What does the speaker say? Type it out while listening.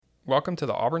Welcome to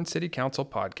the Auburn City Council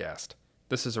podcast.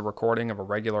 This is a recording of a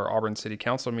regular Auburn City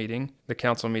Council meeting. The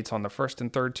council meets on the first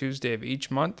and third Tuesday of each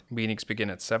month. Meetings begin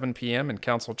at 7 p.m. in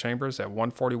council chambers at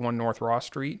 141 North Ross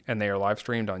Street, and they are live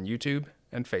streamed on YouTube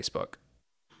and Facebook.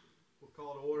 We'll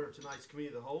call to order tonight's Committee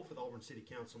of the Whole for the Auburn City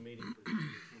Council meeting for June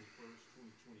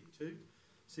 21st, 2022.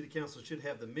 City Council should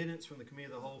have the minutes from the Committee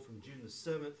of the Whole from June the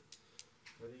 7th.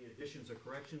 Are there any additions or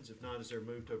corrections? If not, is there a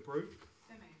move to approve?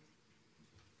 So moved.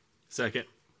 Second.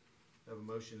 Have a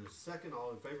motion and a second. All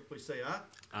in favor, please say aye.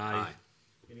 Aye.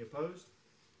 Any opposed?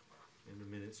 And the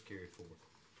minutes carried forward.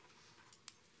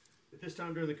 At this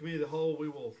time during the Committee of the Whole, we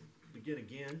will begin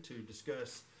again to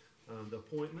discuss the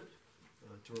appointment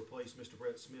to replace Mr.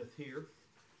 Brett Smith here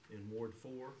in Ward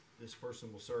 4. This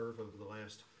person will serve over the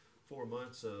last 4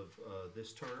 months of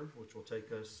this term, which will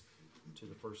take us to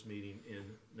the first meeting in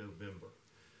November.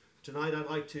 Tonight I'd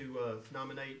like to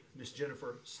nominate Ms.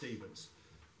 Jennifer Stevens.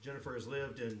 Jennifer has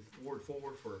lived in Ward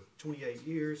 4 for 28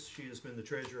 years. She has been the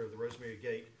treasurer of the Rosemary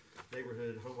Gate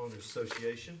Neighborhood Homeowners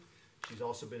Association. She's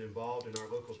also been involved in our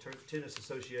local tennis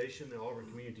association, the Auburn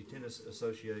Community Tennis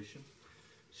Association.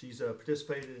 She's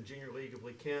participated in Junior League of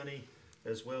Lee County,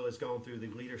 as well as gone through the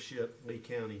Leadership Lee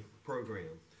County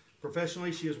program.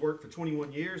 Professionally, she has worked for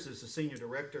 21 years as the Senior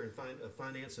Director of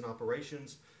Finance and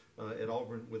Operations at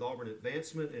Auburn with Auburn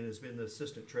Advancement, and has been the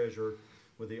Assistant Treasurer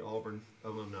with the Auburn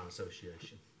Alumni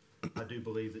Association. I do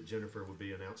believe that Jennifer would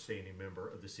be an outstanding member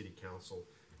of the City Council.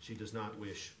 She does not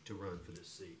wish to run for this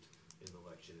seat in the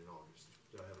election in August.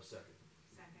 Do I have a second?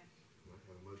 Second. I have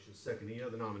a motion second. Any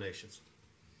other nominations?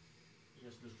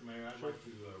 Yes, Mr. Mayor, I'd like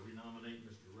to renominate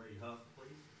Mr. Ray Huff,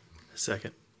 please.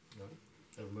 Second. No.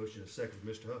 I have a motion and a second for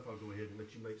Mr. Huff. I'll go ahead and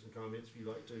let you make some comments if you'd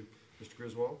like to. Mr.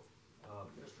 Griswold?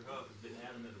 Mr. Huff has been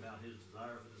adamant about his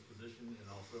desire for this position, and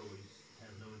also he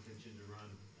has no intention to run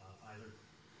either.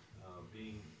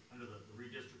 Being under the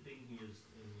redistricting, he is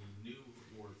in the new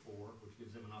Ward 4, which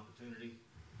gives him an opportunity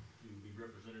to be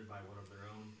represented by one of their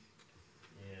own.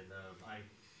 And I'm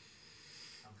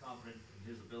confident in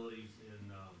his abilities in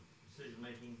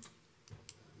decision-making.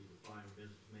 He's a fine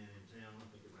businessman in town. I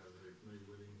think everybody's very familiar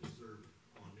with him. He's served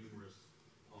on numerous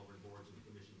Auburn boards and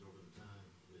commissions over the time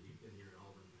that he's been here in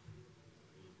Auburn.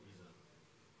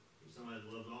 He's somebody that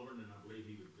loves Auburn, and I believe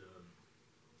he would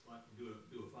like to do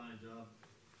a fine job.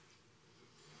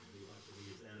 He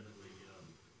has adamantly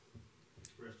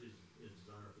expressed his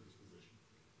desire for this position.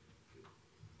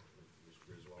 Mr.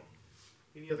 Griswold.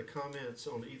 Any other comments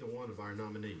on either one of our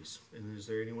nominees? And is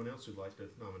there anyone else who'd like to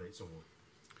nominate someone?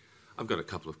 I've got a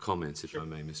couple of comments, if Sure. I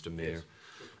may, Mr. Mayor.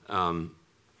 Yes.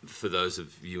 For those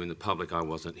of you in the public, I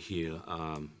wasn't here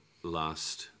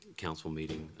last council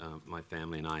meeting. My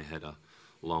family and I had a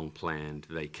long-planned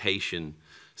vacation,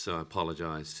 so I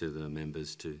apologize to the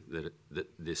members that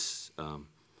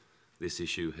this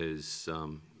issue has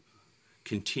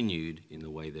continued in the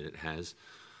way that it has.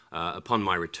 Upon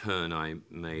my return, I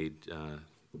made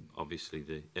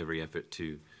obviously every effort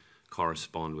to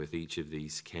correspond with each of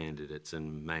these candidates,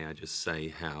 and may I just say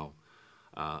how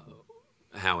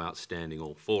outstanding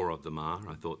all four of them are.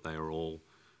 I thought they are all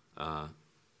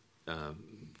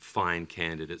fine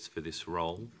candidates for this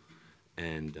role,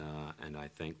 and I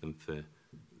thank them for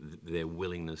their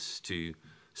willingness to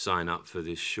sign up for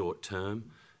this short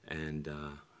term. And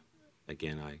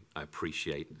again, I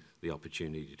appreciate the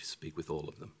opportunity to speak with all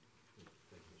of them.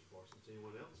 Thank you, Mr. Parsons.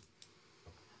 Anyone else?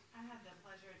 I had the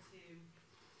pleasure to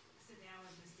sit down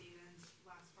with Ms. Stevens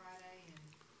last Friday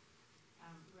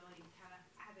and really kind of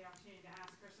had the opportunity to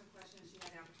ask her some questions. She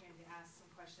had the opportunity to ask some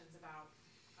questions about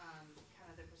kind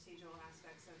of the procedural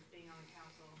aspects of being on the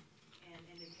council, and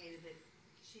indicated that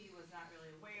she was not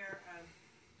really aware of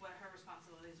what her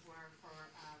responsibilities were for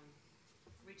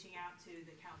reaching out to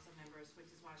the council members, which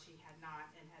is why she had not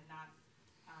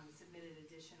submitted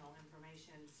additional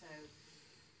information. So,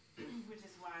 which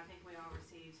is why I think we all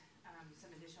received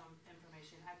some additional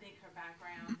information. I think her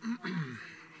background in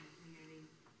community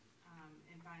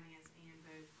and finance, and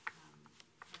both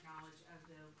her knowledge of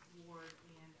the ward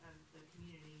and of the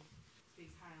community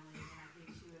speaks highly. And I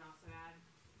think she would also add,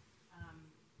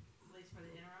 at least for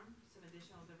the interim, some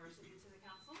additional diversity to the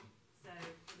council. So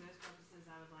for those purposes,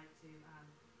 I would like to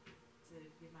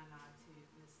give my nod to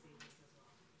Ms. Stevens as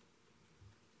well.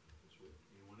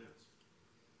 Anyone else?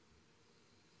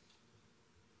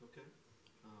 Okay.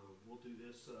 We'll do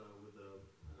this with a.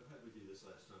 How did we do this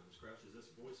last time? Ms. Crouch, is this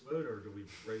a voice vote, or do we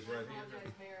raise right hand? I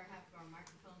apologize, Mayor. Half of our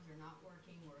microphones are not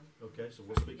working. Okay, so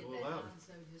we'll speak a little louder.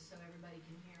 So just so everybody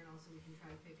can hear, and also we can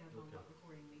try to pick up on what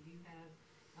recording we do have.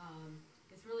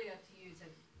 It's really up to you. It's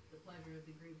the pleasure of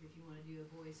the group if you want to do a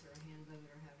voice or a hand vote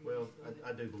or however you Well, want to do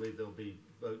I do believe there'll be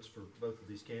votes for both of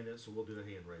these candidates, so we'll do a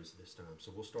hand raise this time.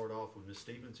 So we'll start off with Ms.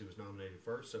 Stevens, who was nominated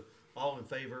first. So all in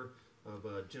favor of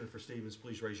Jennifer Stevens,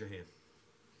 please raise your hand.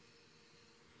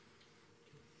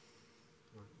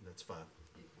 All right, and that's 5.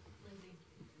 Lindsay?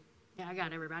 Yeah, I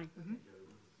got everybody.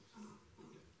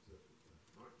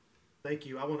 Thank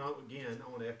you. I want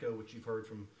to echo what you've heard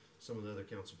from some of the other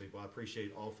council people. I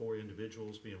appreciate all 4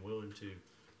 individuals being willing to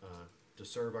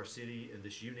serve our city in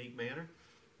this unique manner.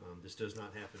 This does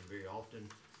not happen very often,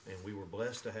 and we were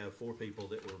blessed to have 4 people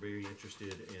that were very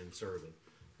interested in serving.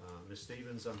 Ms.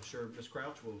 Stevens, I'm sure Ms.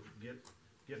 Crouch will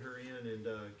get her in and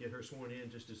get her sworn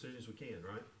in just as soon as we can,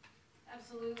 right?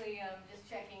 Absolutely, just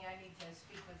checking, I need to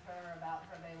speak with her about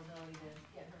her availability to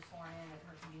get her sworn in at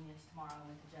her convenience tomorrow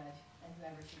with the judge and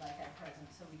whoever she'd like to have present,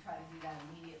 so we try to do that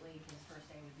immediately, because first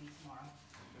day would be tomorrow.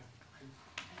 And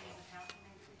is the council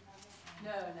member to be present?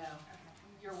 No, no, Okay.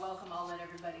 you're welcome, I'll let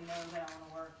everybody know that I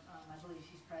wanna work, I believe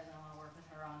she's present, I wanna work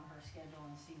with her on her schedule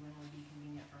and see when would be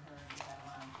convenient for her and get that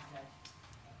aligned with the judge.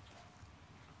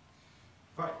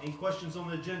 All right, any questions on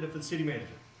the agenda for the city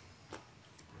manager?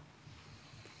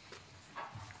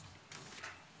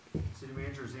 City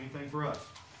manager, is anything for us?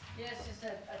 Yes, just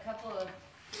a couple of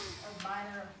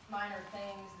minor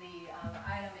things. The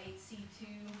item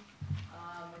 8C2,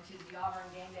 which is the Auburn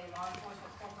Game Day Law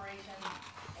Enforcement Corporation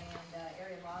and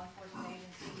Area Law Enforcement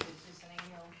Agency. It's just an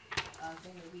annual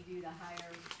thing that we do to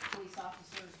hire police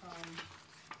officers from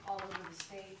all over the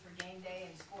state for game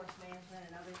day and sports management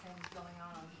and other things going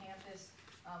on campus.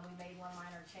 We made one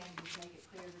minor change to make it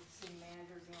clear that the city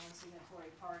manager is the only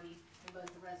signatory party in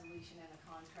both the resolution and the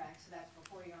contract. So that's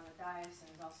before you on the dais, and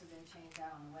has also been changed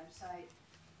out on the website.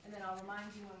 And then I'll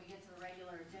remind you when we get to the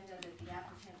regular agenda that the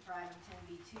applicant for item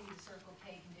 10B2, the Circle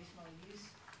K conditional use,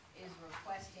 is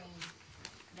requesting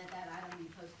that item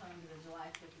be postponed to the July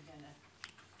 5th agenda.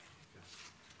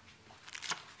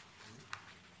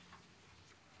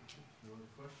 No other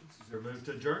questions? Is there a move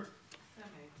to adjourn? So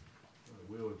moved.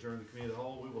 We will adjourn the committee of the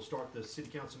whole. We will start the city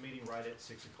council meeting right at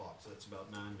 6 o'clock, so that's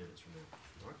about 9 minutes from now.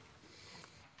 All right?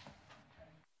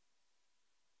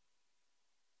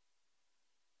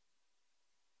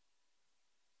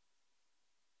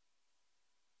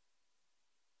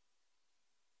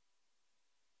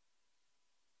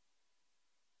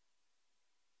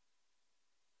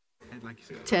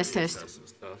 Test, test.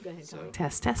 Go ahead, Tom.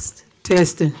 Test, test.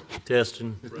 Testing.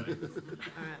 Testing.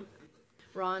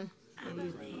 Ron?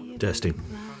 Testing.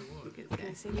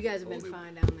 Okay, so you guys have been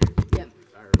fine down there. Yep.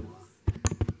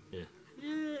 Yeah.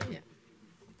 Yeah.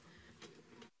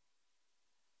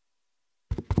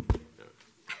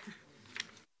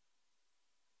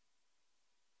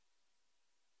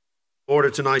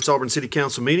 Order tonight's Auburn City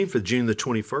Council meeting for June the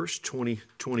 21st,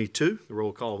 2022. The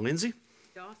roll call, Lindsay.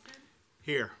 Dawson,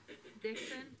 Here.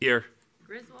 Dixon, Here.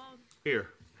 Griswold, Here.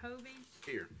 Hovey,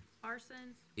 Here.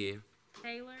 Parsons, Here.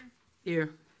 Taylor, Here.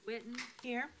 Witten.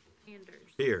 Here. Anders.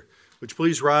 Here. Would you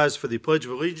please rise for the Pledge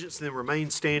of Allegiance and then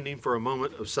remain standing for a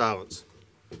moment of silence.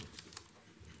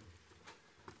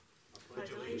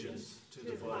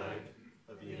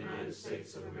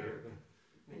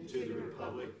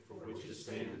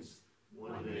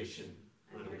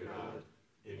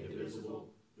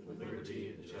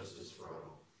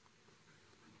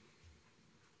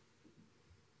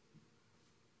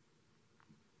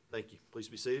 Thank you. Please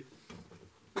be seated.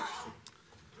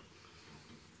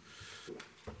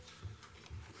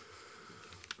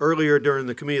 Earlier during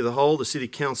the Committee of the Whole, the City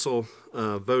Council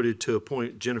voted to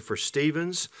appoint Jennifer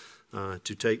Stevens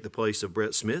to take the place of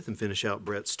Brett Smith and finish out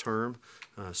Brett's term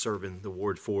serving the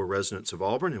Ward 4 residents of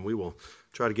Auburn. And we will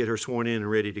try to get her sworn in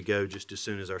and ready to go just as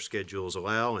soon as our schedules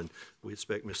allow. And we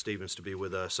expect Ms. Stevens to be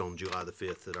with us on July the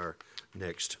 5th at our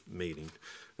next meeting.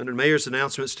 Under the Mayor's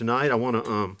announcements tonight, I want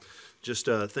to just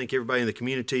thank everybody in the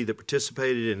community that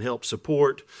participated and helped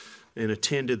support and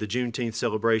attended the Juneteenth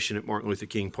celebration at Martin Luther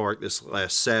King Park this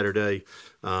last Saturday.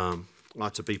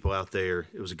 Lots of people out there.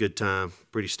 It was a good time,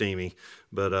 pretty steamy,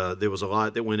 but there was a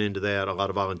lot that went into that, a lot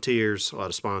of volunteers, a lot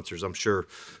of sponsors. I'm sure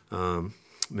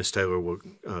Ms. Taylor will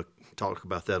talk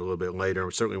about that a little bit later.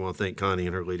 We certainly want to thank Connie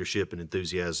and her leadership and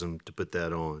enthusiasm to put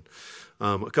that on.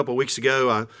 A couple of weeks ago,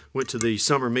 I went to the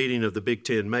summer meeting of the Big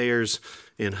Ten mayors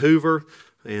in Hoover,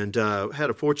 and had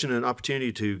a fortunate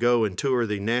opportunity to go and tour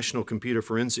the National Computer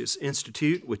Forensics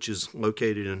Institute, which is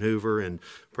located in Hoover, and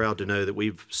proud to know that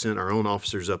we've sent our own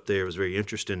officers up there. It was very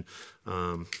interesting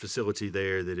facility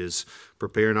there that is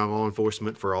preparing our law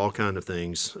enforcement for all kind of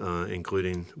things,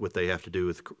 including what they have to do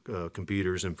with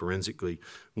computers and forensically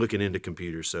looking into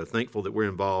computers. So thankful that we're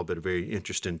involved, but a very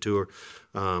interesting tour.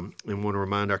 And want to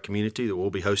remind our community that we'll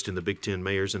be hosting the Big Ten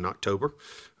Mayors in October.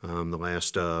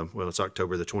 It's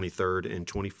October the 23rd and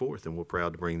 24th, and we're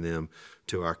proud to bring them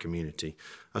to our community.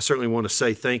 I certainly want to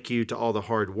say thank you to all the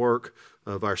hard work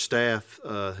of our staff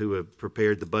who have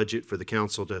prepared the budget for the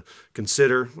council to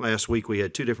consider. Last week we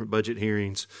had 2 different budget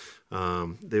hearings.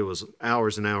 There was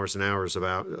hours and hours and hours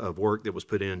of work that was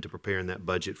put into preparing that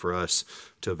budget for us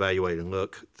to evaluate and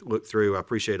look through. I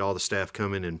appreciate all the staff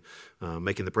coming and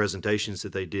making the presentations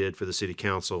that they did for the city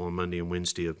council on Monday and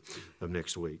Wednesday of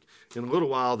next week. In a little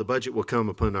while, the budget will come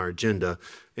upon our agenda,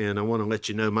 and I want to let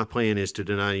you know my plan is to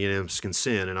deny unanimous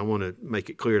consent, and I want to make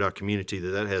it clear to our community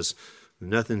that has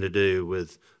nothing to do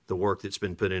with the work that's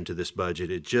been put into this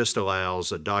budget. It just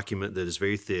allows a document that is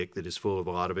very thick, that is full of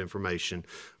a lot of information,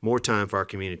 more time for our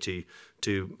community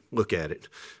to look at it.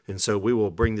 And so we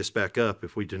will bring this back up.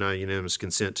 If we deny unanimous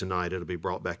consent tonight, it'll be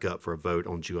brought back up for a vote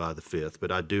on July the 5th.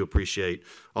 But I do appreciate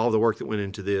all the work that went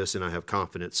into this, and I have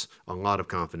confidence, a lot of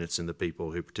confidence in the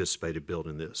people who participated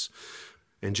building this.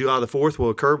 And July the 4th will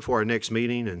occur before our next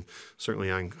meeting, and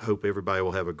certainly I hope everybody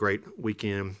will have a great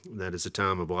weekend. That is a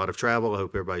time of a lot of travel. I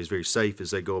hope everybody's very safe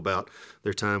as they go about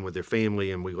their time with their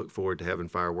family, and we look forward to having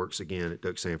fireworks again at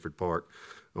Doak Sanford Park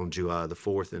on July the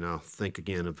 4th. And I'll think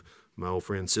again of my old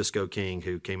friend Cisco King,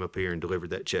 who came up here and delivered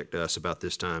that check to us about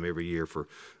this time every year for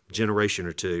a generation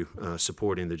or two,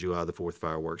 supporting the July the 4th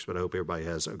fireworks. But I hope everybody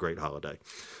has a great holiday.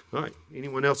 All right,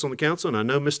 anyone else on the council? And I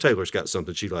know Miss Taylor's got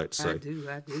something she'd like to say. I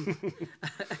do.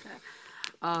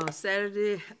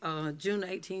 Saturday, June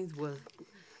 18th was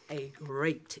a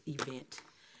great event.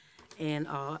 And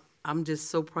I'm just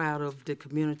so proud of the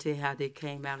community, how they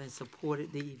came out and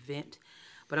supported the event.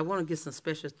 But I want to get some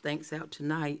special thanks out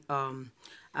tonight.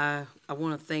 I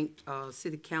want to thank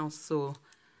City Council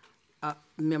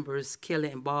members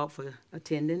Kelly and Bob for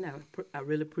attending. I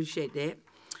really appreciate that.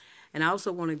 And I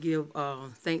also want to give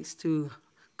thanks to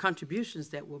contributions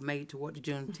that were made toward the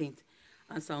Juneteenth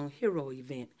Unsung Hero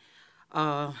event.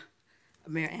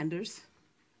 Mayor Anders,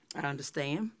 I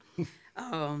understand.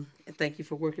 And thank you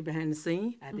for working behind the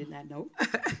scene. I did not know.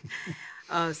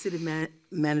 City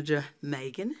Manager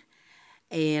Megan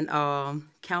and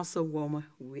Councilwoman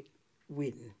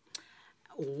Whitten.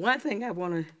 One thing I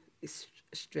want to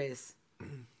stress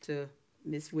to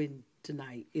Ms. Whitten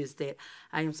tonight is that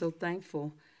I am so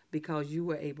thankful because you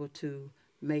were able to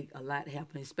make a lot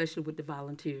happen, especially with the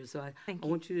volunteers. So I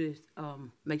want you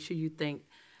to make sure you thank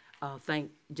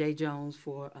Jay Jones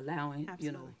for allowing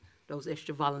those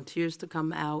extra volunteers to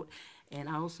come out, and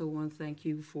I also want to thank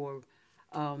you for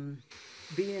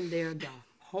being there the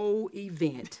whole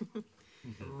event.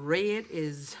 Red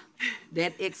is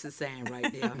that exercise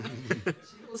right there.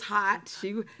 She was hot.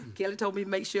 Kelly told me to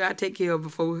make sure I take care of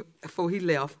her before he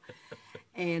left,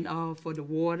 and for the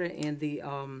water and the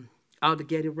all the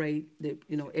Gatorade, the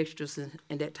extras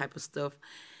and that type of stuff.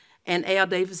 And Al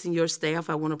Davis and your staff,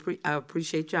 I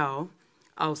appreciate y'all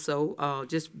also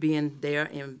just being there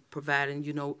and providing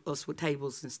us with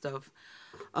tables and stuff.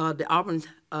 The Auburn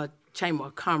Chamber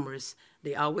of Commerce,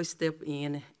 they always step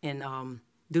in and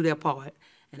do their part,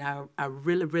 and I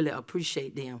really, really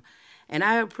appreciate them. And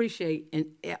I appreciate,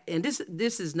 and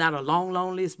this is not a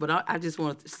long list, but I just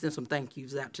want to send some thank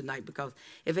yous out tonight, because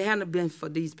if it hadn't been for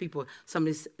these people, some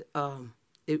of this,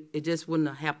 it just wouldn't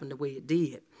have happened the way it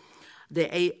did.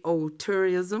 The AO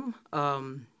Tourism,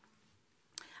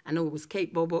 I know it was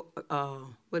Kate Bobo,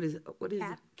 what is it?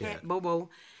 Cat Bobo,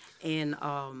 and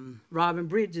Robin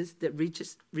Bridges that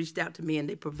reached out to me, and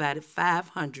they provided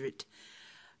 500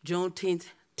 Juneteenth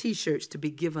T-shirts to be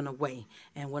given away.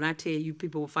 And when I tell you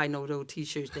people were fighting over those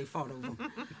T-shirts, they fought over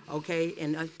them. Okay?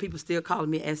 And people still calling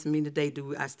me, asking me today,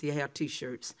 do I still have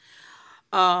T-shirts?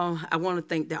 I want to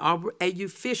thank the AU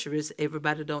Fisheries.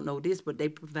 Everybody don't know this, but they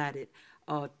provided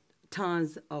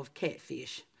tons of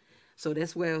catfish. So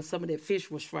that's where some of that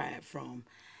fish was fried from.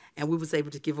 And we was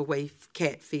able to give away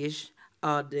catfish.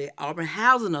 The Auburn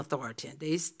Housing Authority,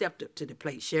 they stepped up to the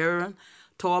plate. Sharon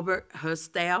Torbert, her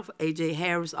staff, A.J.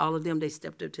 Harris, all of them, they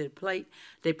stepped up to the plate.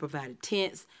 They provided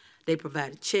tents, they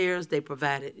provided chairs, they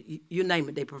provided, you name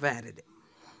it, they provided it.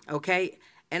 Okay?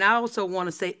 And I also want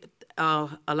to say, a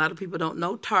lot of people don't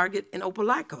know Target in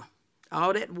Opelika.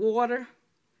 All that water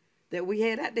that we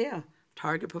had out there,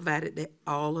 Target provided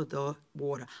all of the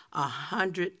water,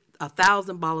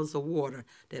 1,000 bottles of water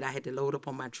that I had to load up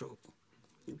on my truck.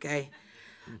 Okay?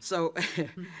 So,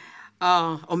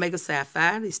 Omega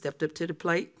Sapphire, they stepped up to the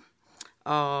plate.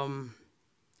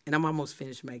 and I'm almost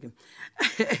finished, Megan.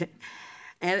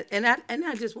 and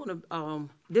I just want to.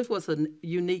 This was a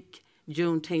unique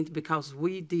Juneteenth because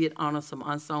we did honor some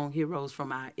unsung heroes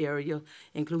from our area,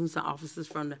 including some officers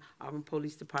from the Auburn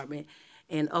Police Department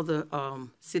and other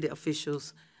city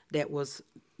officials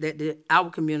our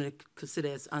community consider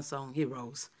as unsung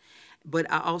heroes. But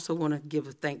I also want to give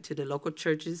a thank to the local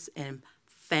churches and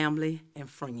family and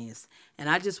friends. And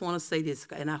I just want to say this,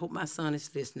 and I hope my son is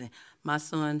listening. My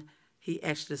son, he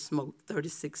actually smoked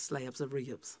 36 slabs of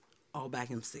ribs all by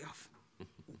himself.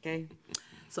 Okay?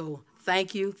 So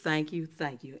thank you, thank you,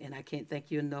 thank you. And I can't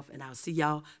thank you enough. And I'll see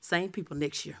y'all, same people,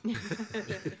 next year.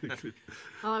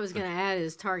 All I was going to add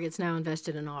is Target's now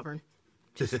invested in Auburn.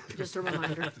 Just a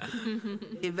reminder.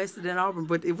 Invested in Auburn,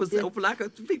 but it was open like a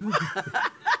people.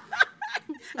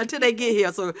 Until they get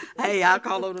here. So, hey, I'll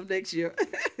call on them next year.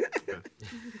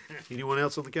 Anyone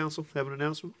else on the council have an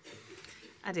announcement?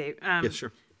 I do. Yes,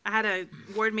 sure. I had a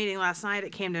ward meeting last night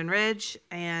at Camden Ridge,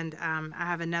 and I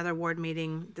have another ward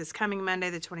meeting this coming Monday,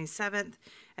 the 27th,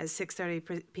 at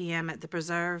 6:30 p.m. at the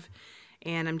Preserve.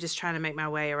 And I'm just trying to make my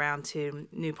way around to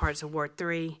new parts of Ward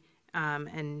 3,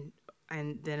 and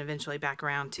then eventually back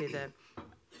around to the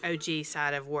OG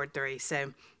side of Ward 3.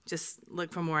 So just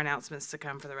look for more announcements to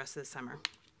come for the rest of the summer.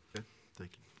 Okay,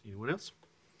 thank you. Anyone else?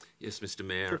 Yes, Mr.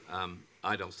 Mayor.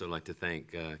 I'd also like to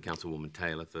thank Councilwoman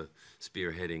Taylor for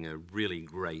spearheading a really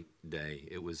great day.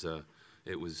 It was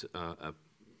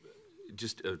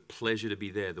just a pleasure to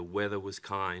be there. The weather was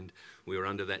kind. We were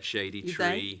under that shady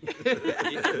tree.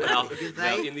 well,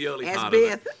 in the early part of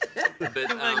it.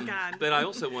 But I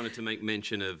also wanted to make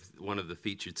mention of one of the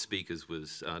featured speakers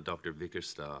was Dr.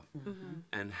 Vickerstaff,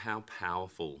 and how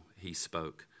powerful he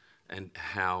spoke, and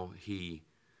how he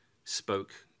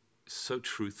spoke so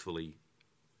truthfully.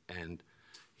 And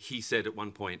he said at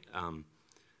one point,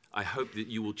 I hope that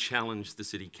you will challenge the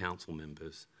city council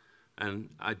members. And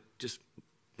I just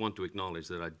want to acknowledge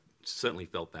that I certainly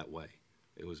felt that way.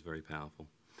 It was very powerful.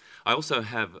 I also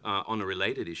have, on a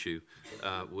related issue,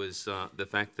 was the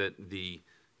fact that the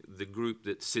group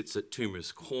that sits at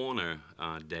Toomer's Corner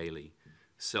daily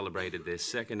celebrated their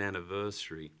second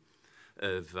anniversary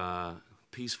of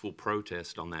peaceful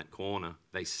protest on that corner.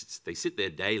 They sit there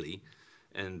daily,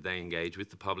 and they engage with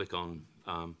the public on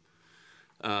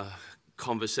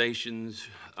conversations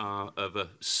of a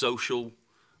social,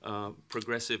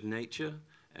 progressive nature,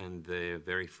 and they're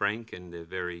very frank and they're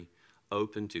very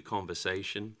open to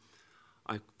conversation.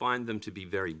 I find them to be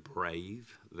very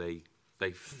brave. They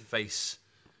face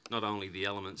not only the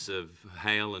elements of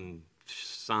hail and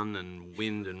sun and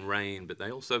wind and rain, but they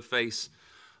also face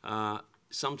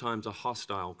sometimes a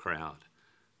hostile crowd.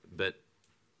 But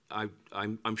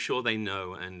I'm sure they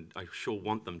know, and I sure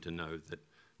want them to know, that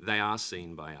they are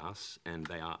seen by us and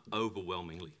they are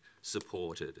overwhelmingly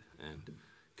supported. And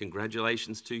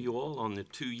congratulations to you all on the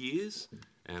 2 years,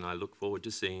 and I look forward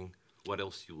to seeing what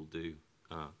else you will do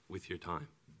with your time.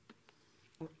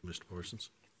 Mr. Parsons?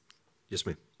 Yes,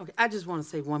 ma'am. Okay, I just want to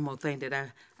say one more thing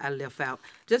that I left out.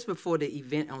 Just before the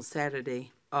event on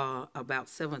Saturday, about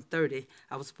 7:30,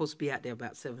 I was supposed to be out there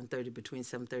about 7:30, between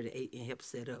 7:30 and 8, and help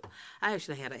set up. I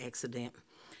actually had an accident.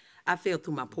 I fell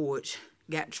through my porch,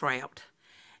 got trapped,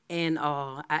 and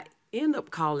I ended up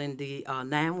calling the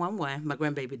 911. My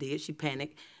grandbaby did. She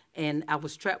panicked, and I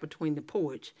was trapped between the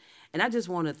porch. And I just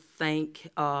want to thank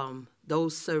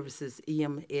those services,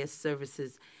 EMS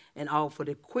services, and all for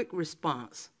the quick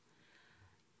response.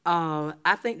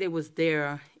 I think they was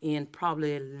there in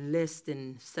probably less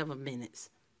than 7 minutes,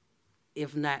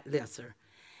 if not lesser.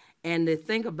 And the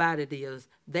thing about it is,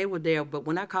 they were there, but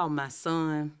when I called my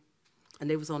son, and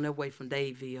they was on their way from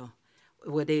Dadeville,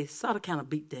 well, they sort of kind of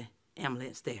beat the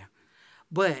ambulance there.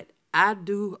 But I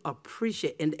do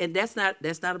appreciate, and that's not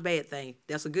a bad thing.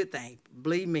 That's a good thing,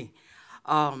 believe me.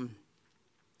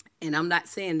 And I'm not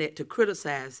saying that to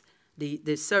criticize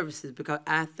the services, because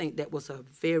I think that was a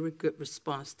very good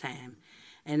response time.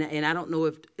 And I don't know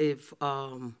if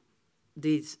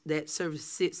that service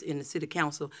sits in the city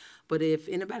council, but if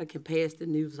anybody can pass the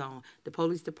news on, the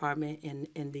police department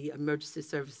and the emergency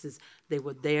services, they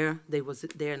were there. They was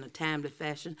there in a timely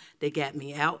fashion. They got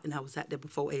me out, and I was out there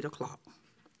before 8 o'clock.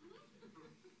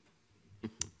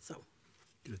 So.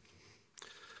 Good.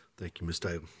 Thank you, Ms.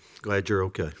 Taylor. Glad you're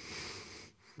okay.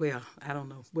 Well, I don't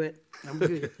know, but I'm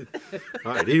good.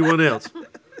 All right, anyone else?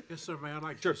 Yes, sir, Mayor. I'd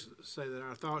like to say that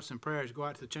our thoughts and prayers go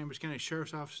out to the Chambers County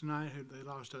Sheriff's Office tonight, who they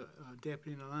lost a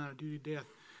deputy in a line of duty death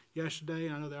yesterday.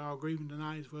 I know they're all grieving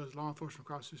tonight, as well as law enforcement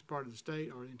across this part of the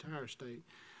state, or the entire state.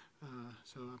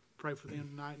 So I pray for them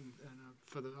tonight and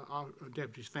for the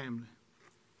deputy's family.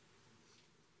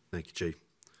 Thank you, Chief.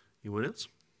 Anyone else?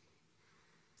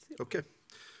 Okay.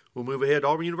 We'll move ahead to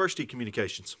Auburn University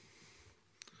Communications.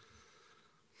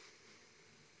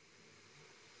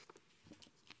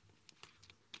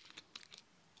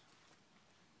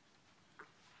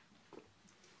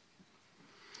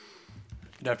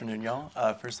 Good afternoon, y'all.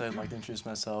 First, I'd like to introduce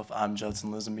myself. I'm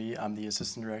Judson Lisenby. I'm the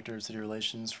Assistant Director of City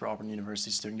Relations for Auburn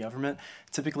University Student Government.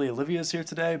 Typically, Olivia's here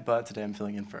today, but today I'm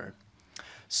filling in for her.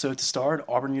 So to start,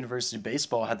 Auburn University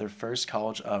Baseball had their first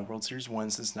college World Series win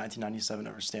since 1997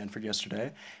 over Stanford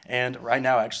yesterday. And right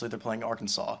now, actually, they're playing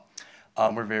Arkansas.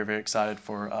 We're very, very excited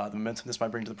for the momentum this might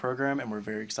bring to the program, and we're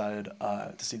very excited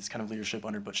to see this kind of leadership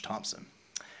under Butch Thompson.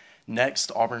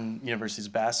 Next, Auburn University's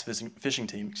bass fishing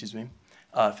team,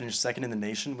 finished second in the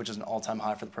nation, which is an all-time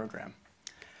high for the program.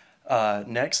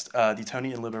 Next, the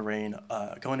Tony and Libba Rain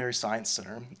Culinary Science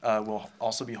Center will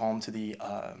also be home to the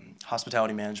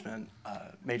hospitality management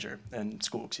major in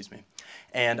school,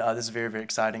 And this is very, very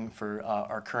exciting for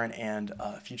our current and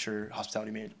future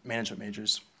hospitality management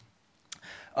majors.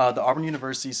 The Auburn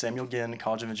University Samuel Ginn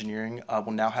College of Engineering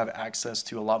will now have access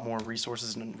to a lot more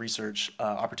resources and research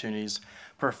opportunities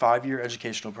per a 5-year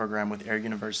educational program with Air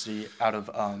University out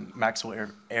of Maxwell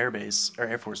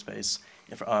Air Force Base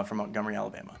from Montgomery,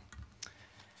 Alabama.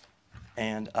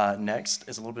 And next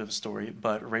is a little bit of a story,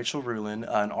 but Rachel Rulin,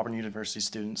 an Auburn University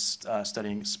student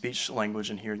studying speech, language,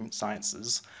 and hearing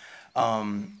sciences,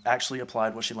 actually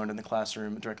applied what she learned in the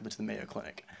classroom directly to the Mayo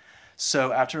Clinic.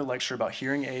 So after a lecture about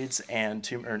hearing aids and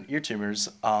ear tumors,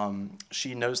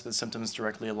 she noticed that the symptoms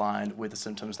directly aligned with the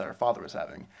symptoms that her father was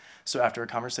having. So after a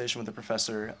conversation with the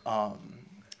professor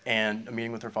and a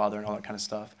meeting with her father and all that kind of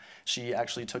stuff, she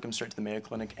actually took him straight to the Mayo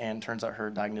Clinic, and turns out her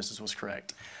diagnosis was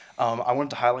correct. I wanted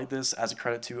to highlight this as a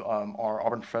credit to our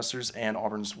Auburn professors and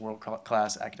Auburn's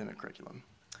world-class academic curriculum.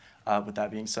 With that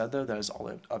being said, though, that is all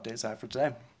the updates I have for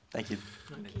today. Thank you.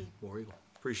 Thank you. War Eagle.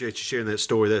 Appreciate you sharing that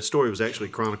story. That story was actually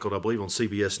chronicled, I believe, on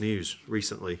CBS News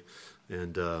recently,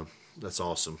 and that's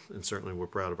awesome. And certainly we're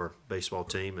proud of our baseball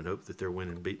team and hope that they're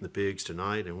winning and beating the Pigs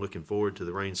tonight, and looking forward to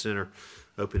the Rain Center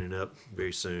opening up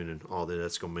very soon and all that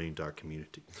that's going to mean to our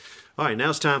community. All right, now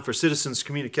it's time for citizens'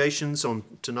 communications on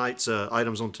tonight's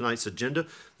items on tonight's agenda.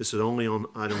 This is only on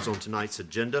items on tonight's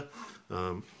agenda.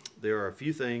 There are a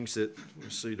few things that,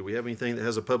 let's see, do we have anything that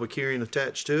has a public hearing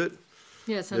attached to it?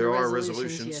 Yes, There are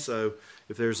resolutions, yes. so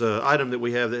if there's an item that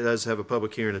we have that does have a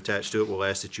public hearing attached to it, we'll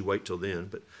ask that you wait till then.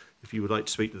 But if you would like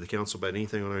to speak to the council about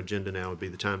anything on our agenda, now would be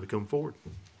the time to come forward.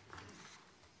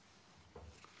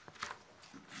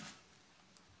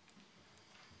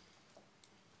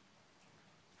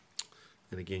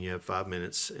 And again, you have 5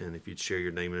 minutes, and if you'd share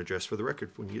your name and address for the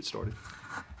record when you get started.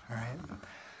 All right.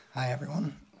 Hi,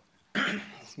 everyone.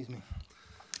 Excuse me.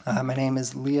 My name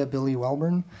is Leah Billy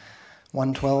Welburn,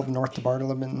 112 North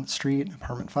DeBartolome Street,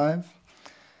 Apartment 5.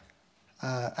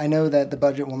 I know that the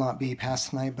budget will not be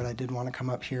passed tonight, but I did want to come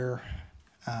up here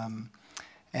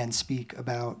and speak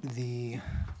about the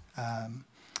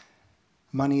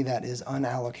money that is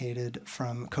unallocated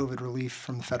from COVID relief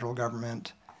from the federal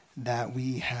government that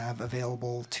we have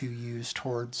available to use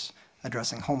towards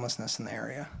addressing homelessness in the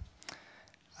area.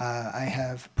 I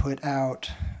have put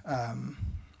out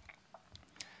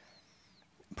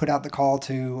the call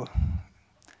to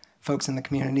folks in the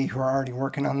community who are already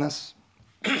working on this.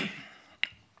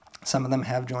 Some of them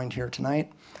have joined here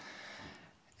tonight,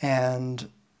 and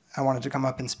I wanted to come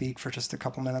up and speak for just a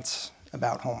couple minutes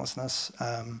about homelessness.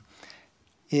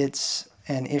 It's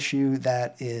an issue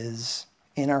that is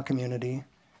in our community.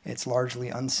 It's largely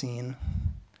unseen,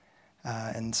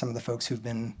 and some of the folks who've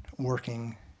been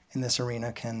working in this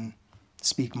arena can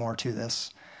speak more to this.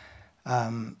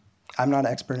 I'm not an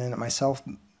expert in it myself,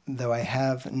 though I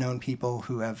have known people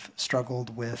who have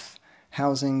struggled with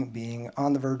housing, being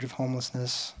on the verge of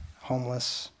homelessness,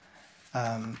 homeless.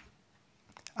 I'm,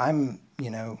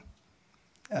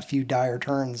 a few dire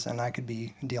turns, and I could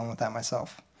be dealing with that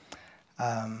myself.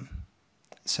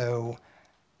 So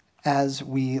as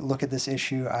we look at this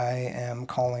issue, I am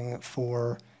calling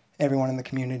for everyone in the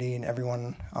community and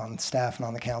everyone on staff and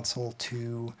on the council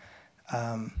to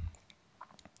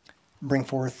bring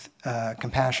forth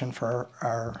compassion for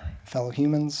our fellow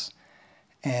humans.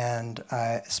 And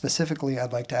specifically,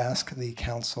 I'd like to ask the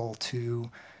council to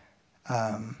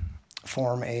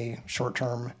form a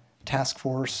short-term task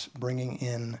force, bringing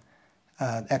in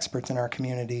experts in our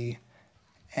community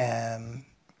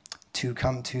to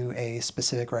come to a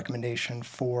specific recommendation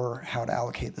for how to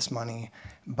allocate this money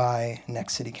by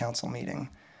next city council meeting.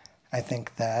 I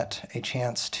think that a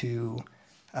chance to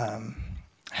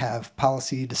have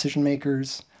policy decision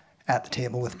makers at the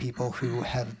table with people who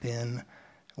have been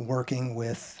working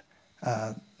with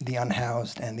the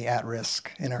unhoused and the at-risk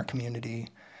in our community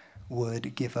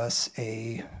would give us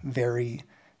a very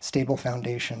stable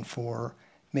foundation for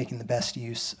making the best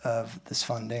use of this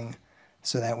funding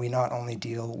so that we not only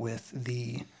deal with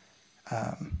the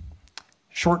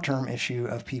short-term issue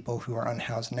of people who are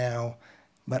unhoused now,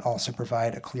 but also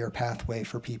provide a clear pathway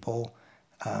for people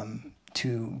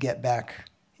to get back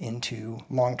into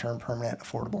long-term permanent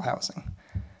affordable housing.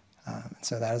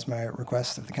 So that is my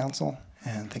request of the council,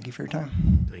 and thank you for your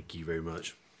time. Thank you very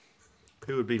much.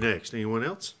 Who would be next? Anyone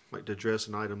else like to address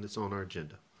an item that's on our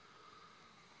agenda?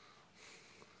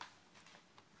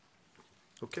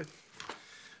 Okay.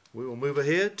 We will move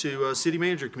ahead to city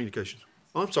manager communications.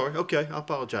 Oh, I'm sorry. Okay, I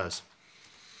apologize.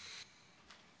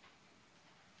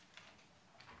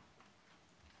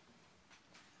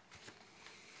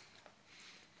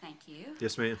 Thank you.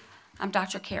 Yes, ma'am. I'm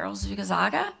Dr. Carol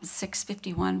Zugazaga,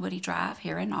 651 Woody Drive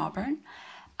here in Auburn.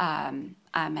 I'm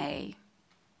a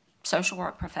social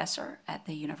work professor at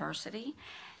the university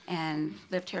and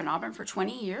lived here in Auburn for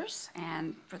 20 years.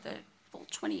 And for the full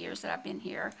 20 years that I've been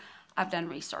here, I've done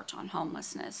research on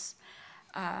homelessness.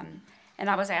 And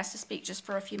I was asked to speak just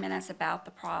for a few minutes about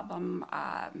the problem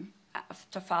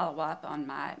to follow up on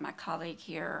my colleague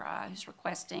here who's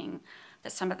requesting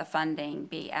that some of the funding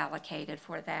be allocated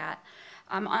for that.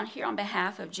 I'm here on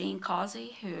behalf of Jean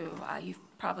Causey, who you're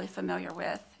probably familiar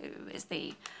with, who is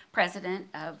the president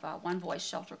of One Voice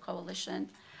Shelter Coalition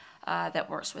that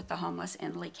works with the homeless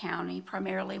in Lee County,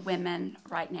 primarily women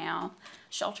right now.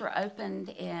 Shelter opened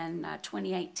in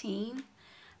 2018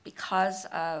 because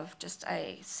of just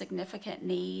a significant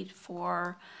need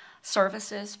for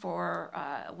services for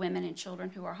women and children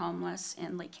who are homeless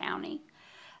in Lee County.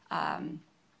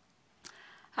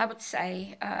 I would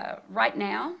say right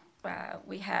now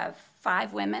we have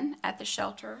 5 women at the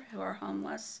shelter who are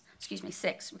homeless. Excuse me,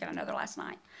 6. We got another last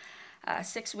night.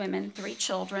 6 women, 3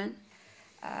 children.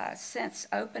 Since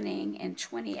opening in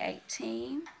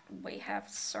 2018, we have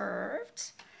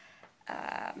served,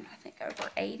 I think,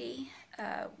 over 80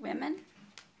 women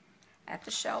at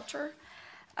the shelter.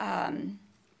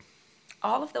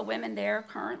 All of the women there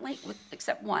currently,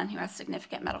 except one who has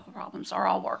significant medical problems, are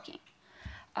all working.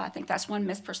 I think that's one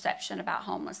misperception about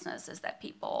homelessness, is that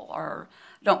people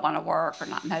don't want to work or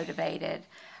not motivated.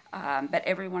 But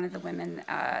every one of the women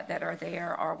that are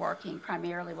there are working.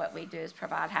 Primarily what we do is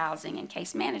provide housing and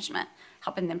case management,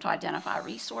 helping them to identify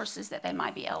resources that they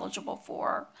might be eligible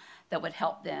for that would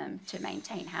help them to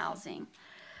maintain housing.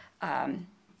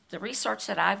 The research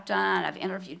that I've done, I've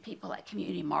interviewed people at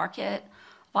Community Market.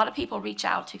 A lot of people reach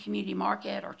out to Community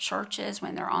Market or churches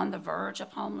when they're on the verge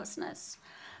of homelessness.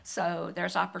 So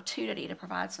there's opportunity to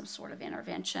provide some sort of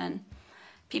intervention.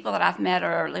 People that I've met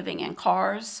are living in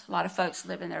cars. A lot of folks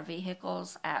live in their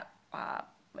vehicles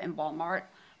in Walmart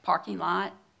parking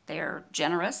lot. They're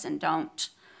generous and don't,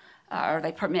 or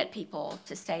they permit people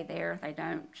to stay there. They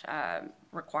don't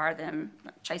require them,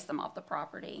 chase them off the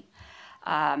property.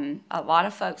 A lot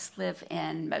of folks live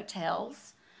in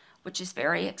motels, which is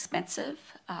very expensive.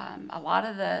 A lot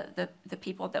of the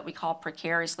people that we call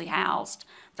precariously housed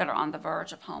that are on the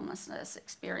verge of homelessness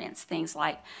experience things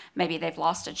like maybe they've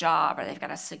lost a job or they've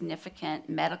got a significant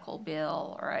medical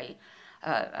bill or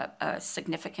a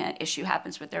significant issue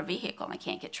happens with their vehicle and they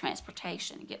can't get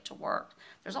transportation and get to work.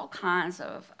 There's all kinds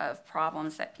of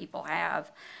problems that people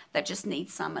have that just need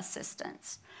some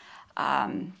assistance.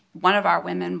 One of our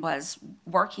women was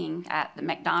working at the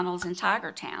McDonald's in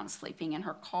Tigertown, sleeping in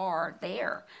her car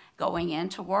there, going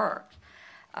into work.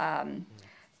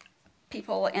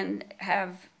 People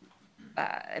have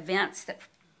events that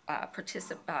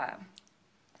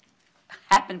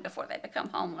happen before they become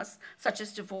homeless, such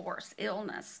as divorce,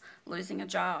 illness, losing a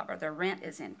job, or their rent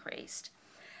is increased.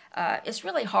 It's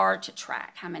really hard to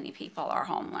track how many people are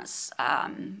homeless.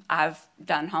 I've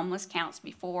done homeless counts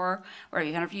before where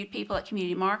we've interviewed people at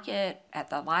Community Market, at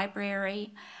the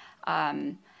library,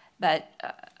 but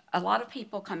a lot of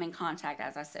people come in contact,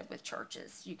 as I said, with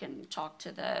churches. You can talk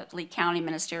to the Lee County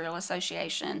Ministerial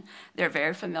Association. They're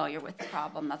very familiar with the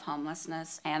problem of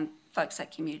homelessness, and folks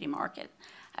at Community Market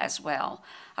as well.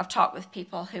 I've talked with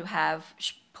people who have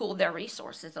pooled their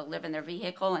resources. They'll live in their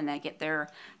vehicle and they get their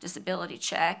disability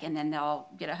check, and then they'll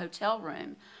get a hotel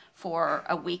room for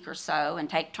a week or so and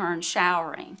take turns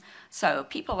showering. So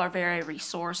people are very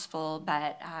resourceful,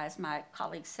 but as my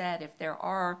colleague said, if there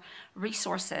are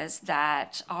resources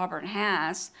that Auburn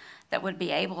has that would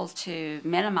be able to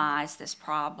minimize this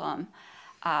problem,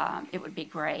 it would be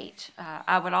great.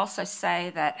 I would also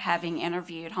say that having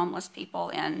interviewed homeless people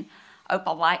in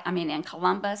in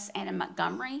Columbus and in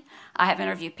Montgomery. I have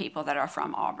interviewed people that are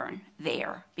from Auburn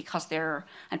there because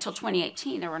until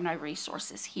 2018, there were no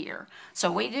resources here.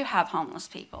 So we do have homeless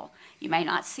people. You may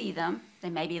not see them. They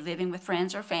may be living with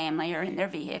friends or family or in their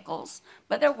vehicles,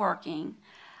 but they're working,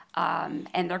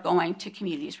 and they're going to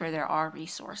communities where there are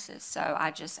resources. So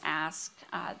I just ask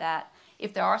that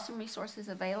if there are some resources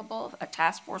available, a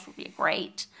task force would be a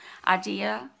great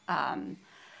idea.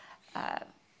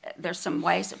 There's some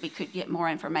ways that we could get more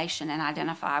information and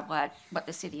identify what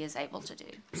the city is able to do.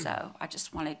 So I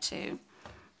just wanted to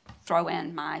throw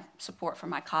in my support for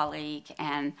my colleague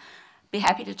and be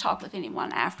happy to talk with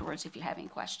anyone afterwards if you have any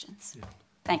questions. Yeah.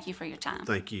 Thank you for your time.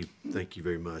 Thank you. Thank you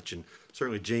very much. And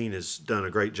certainly Jean has done a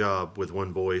great job with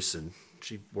One Voice, and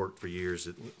she worked for years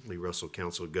at Lee Russell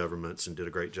Council of Governments and did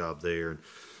a great job there. And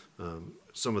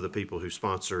some of the people who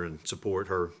sponsor and support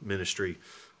her ministry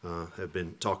have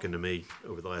been talking to me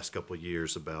over the last couple of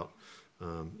years about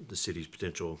the city's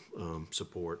potential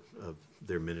support of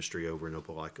their ministry over in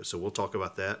Opelika. So we'll talk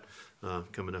about that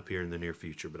coming up here in the near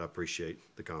future, but I appreciate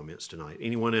the comments tonight.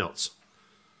 Anyone else?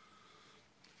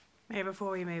 Mayor,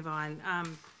 before we move on,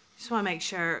 just want to make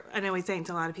sure, I know we thanked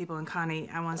a lot of people, and Connie,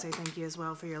 I want to say thank you as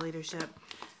well for your leadership.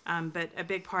 But a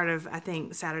big part of, I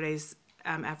think, Saturday's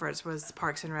efforts was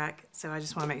Parks and Rec. So I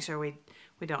just want to make sure we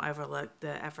don't overlook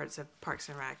the efforts of Parks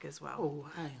and Rec as well. Oh,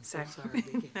 I am so sorry,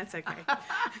 Vicki. That's okay.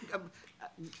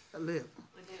 Look,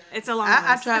 It's a long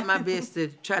I list. tried my best to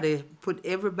try to put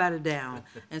everybody down,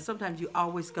 and sometimes you're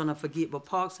always gonna forget. But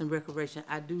Parks and Recreation,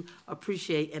 I do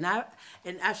appreciate, and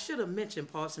I should have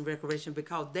mentioned Parks and Recreation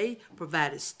because they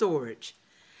provided storage.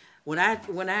 When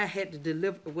I had to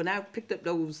deliver, when I picked up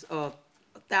those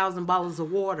 1,000 bottles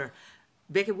of water,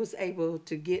 Becky was able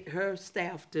to get her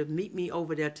staff to meet me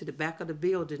over there to the back of the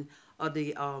building of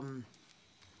the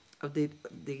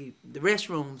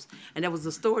restrooms, and there was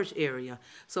a storage area.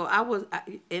 So I was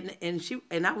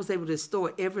able to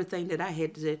store everything that I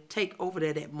had to take over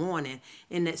there that morning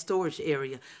in that storage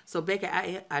area. So Becky,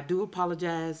 I do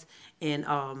apologize, and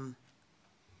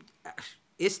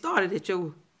it started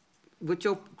with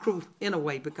your crew in a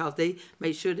way, because they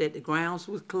made sure that the grounds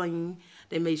was clean.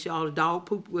 They made sure all the dog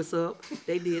poop was up.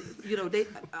 They did,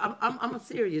 I'm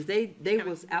serious. They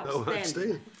was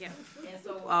outstanding. Yeah. And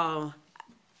so,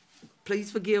 please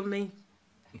forgive me,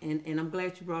 and I'm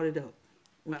glad you brought it up.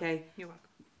 Okay? You're welcome.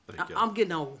 Thank you. I'm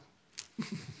getting old.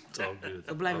 It's all good.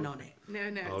 I'm blaming on that.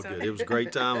 No, All it's good. okay. It was a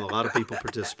great time. A lot of people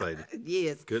participated.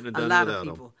 Yes. Couldn't have done a lot it of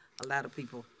without people. A lot of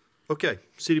people. Okay,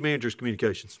 city manager's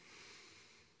communications.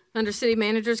 Under City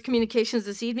Manager's Communications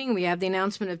this evening, we have the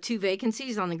announcement of 2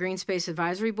 vacancies on the Green Space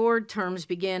Advisory Board. Terms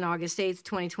begin August 8th,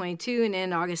 2022 and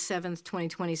end August 7th,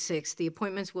 2026. The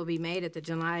appointments will be made at the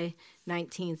July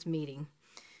 19th meeting.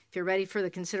 If you're ready for the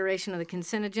consideration of the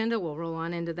consent agenda, we'll roll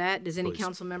on into that. Does any Please.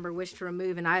 council member wish to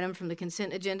remove an item from the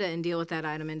consent agenda and deal with that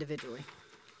item individually?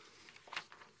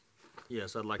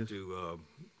 Yes, I'd like to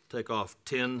take off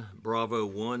 10 Bravo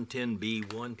 1,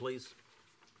 10B1, please.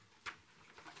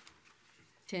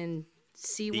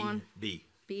 10C1? B.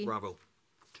 B? Bravo.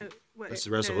 That's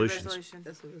the resolutions. That's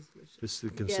a resolution. This is the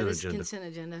Yeah, consent this is agenda. consent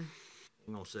agenda.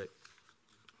 Hang on a sec.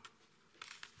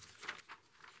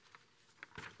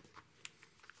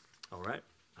 All right,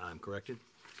 I'm corrected.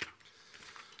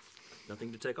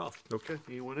 Nothing to take off. Okay,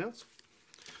 anyone else?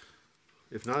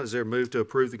 If not, is there a move to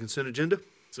approve the consent agenda?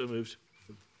 So moved.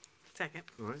 Second.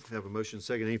 All right, have a motion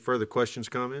second. Any further questions,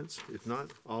 comments? If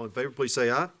not, all in favor, please say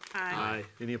aye. Aye.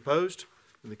 Any opposed?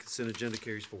 And the consent agenda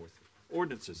carries forth.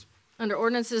 Ordinances. Under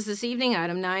ordinances this evening,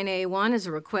 item 9A1 is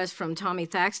a request from Tommy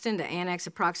Thaxton to annex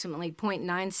approximately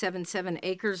 .977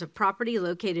 acres of property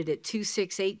located at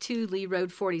 2682 Lee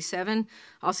Road 47,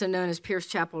 also known as Pierce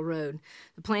Chapel Road.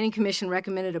 The Planning Commission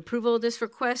recommended approval of this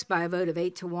request by a vote of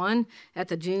 8-1 at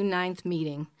the June 9th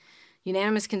meeting.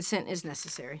 Unanimous consent is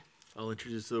necessary. I'll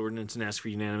introduce the ordinance and ask for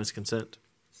unanimous consent.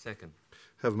 Second.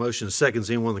 Have a motion and second. Does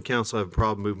anyone on the council have a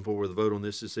problem moving forward with a vote on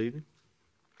this evening?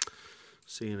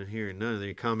 Seeing and hearing none.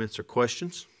 Any comments or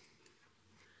questions?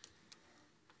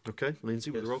 Okay, Lindsay,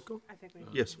 with the roll call? I think we.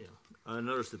 Yes. Yeah. I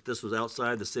noticed that this was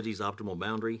outside the city's optimal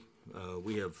boundary.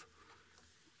 We have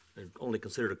only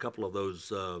considered a couple of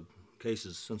those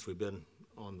cases since we've been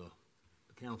on the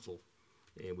council,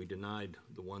 and we denied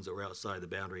the ones that were outside the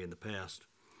boundary in the past.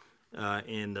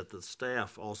 And that the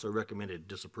staff also recommended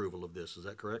disapproval of this. Is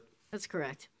that correct? That's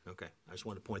correct. Okay, I just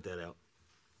wanted to point that out.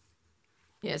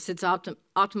 Yes, it's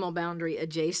optimal boundary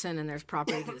adjacent, and there's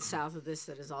property to the south of this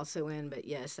that is also in, but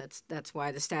yes, that's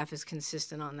why the staff is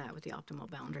consistent on that with the optimal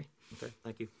boundary. Okay,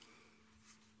 thank you.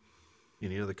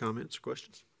 Any other comments or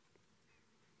questions?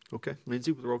 Okay,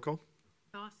 Lindsay, with the roll call?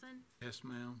 Dawson, Yes,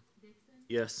 ma'am.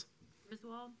 Yes.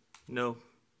 Griswold, No.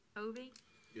 Hovey,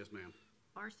 Yes, ma'am.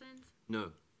 Parsons,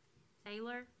 No.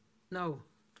 Taylor, No.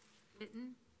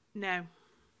 Witten, No.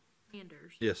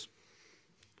 Anders. Yes.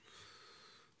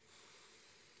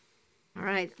 All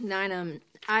right, item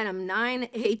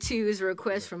 9A2 is a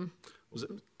request from, Was it?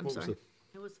 I'm what was sorry.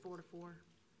 It was 4-4.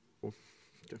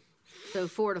 So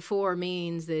 4-4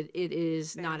 means that it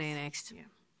is not Fails. annexed.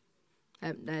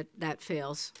 Yeah. That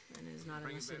fails and is not in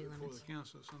Bring the it back city before limits. the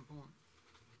council at some point.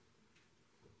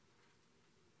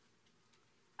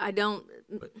 I don't,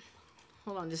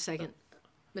 hold on just a second.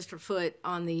 Mr. Foote,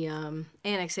 on the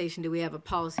annexation, do we have a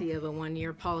policy of a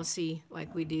 1-year policy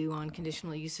like we do on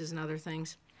conditional uses and other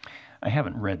things? I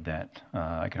haven't read that.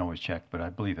 I can always check, but I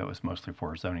believe that was mostly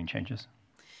for zoning changes.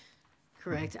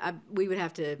 Correct. We would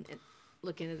have to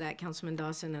look into that, Councilman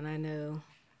Dawson, and I know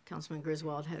Councilman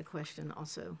Griswold had a question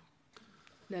also.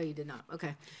 No, you did not.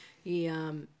 Okay.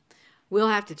 We'll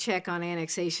have to check on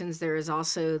annexations. There is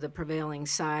also the prevailing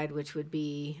side, which would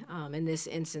be, in this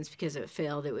instance, because it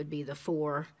failed, it would be the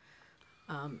 4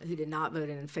 who did not vote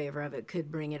in favor of it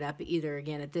could bring it up either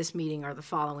again at this meeting or the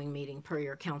following meeting per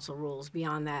your council rules.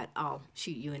 Beyond that, I'll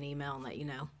shoot you an email and let you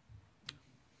know.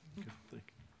 Okay, thank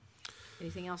you.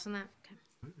 Anything else on that? Okay.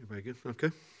 Everybody good?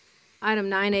 Okay.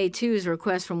 Item 9A2 is a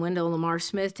request from Wendell Lamar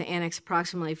Smith to annex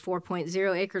approximately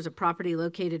 4.0 acres of property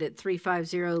located at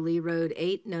 350 Lee Road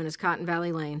 8, known as Cotton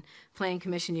Valley Lane. Planning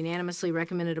Commission unanimously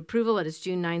recommended approval at its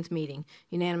June 9th meeting.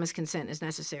 Unanimous consent is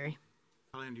necessary.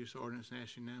 I'll introduce the ordinance and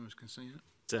ask unanimous consent.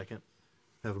 Second.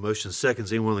 Have a motion and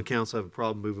seconds. Anyone on the council have a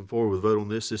problem moving forward with a vote on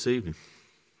this evening?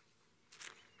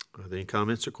 Are there any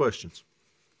comments or questions?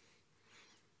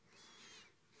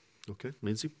 Okay,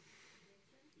 Lindsay?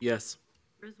 Yes.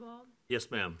 Griswold, Yes,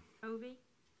 ma'am. Hovey,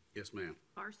 Yes, ma'am.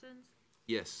 Parsons,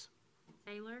 Yes.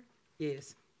 Taylor,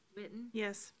 Yes. Witten,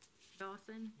 Yes.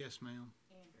 Dawson, Yes, ma'am.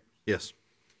 Yes.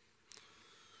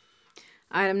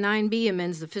 Item 9B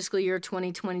amends the fiscal year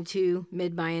 2022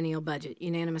 mid-biennial budget.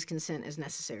 Unanimous consent is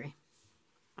necessary.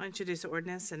 I'll introduce the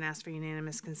ordinance and ask for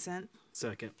unanimous consent.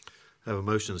 Second. Have a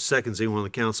motion and seconds. Anyone on the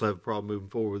council have a problem moving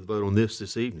forward with a vote on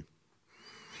this evening?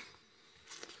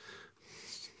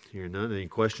 Hearing none. Any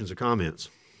questions or comments?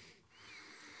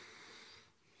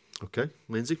 Okay,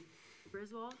 Lindsay?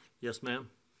 Griswold, Yes, ma'am.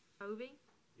 Hovey,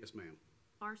 Yes, ma'am.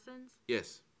 Parsons,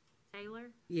 Yes. Taylor,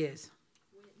 Yes.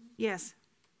 Yes.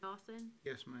 Dawson,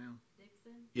 Yes, ma'am.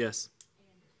 Dixon, Yes.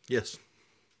 Yes.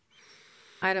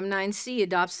 Item 9C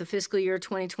adopts the fiscal year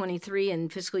 2023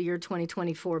 and fiscal year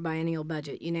 2024 biennial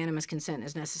budget. Unanimous consent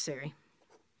is necessary.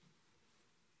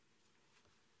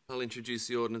 I'll introduce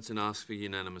the ordinance and ask for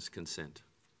unanimous consent.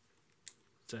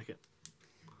 Second.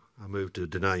 I move to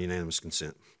deny unanimous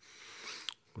consent.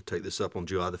 We'll take this up on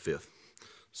July the 5th.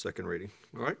 Second reading.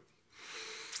 All right?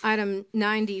 Item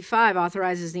 9D5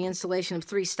 authorizes the installation of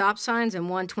 3 stop signs and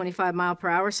 1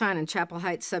 25-mile-per-hour sign in Chapel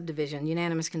Heights subdivision.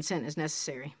 Unanimous consent is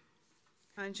necessary.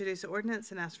 I'll introduce the ordinance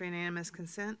and ask for unanimous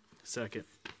consent. Second.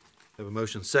 Have a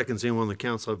motion and seconds. Anyone on the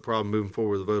council have a problem moving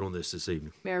forward with a vote on this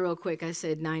evening? Mayor, real quick, I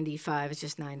said 9D5. It's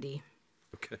just 9D.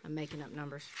 Okay. I'm making up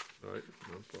numbers. All right,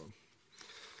 no problem.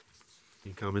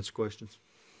 Any comments or questions?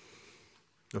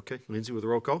 Okay, Lindsay with a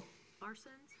roll call?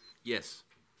 Parsons, Yes.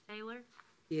 Taylor,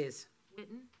 Yes.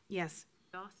 Witten, Yes.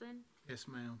 Dawson, Yes,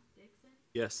 ma'am. Dixon,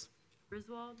 Yes.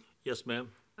 Griswold, Yes, ma'am.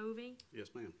 Hovey, Yes,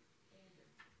 ma'am.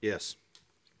 Yes.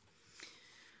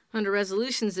 Under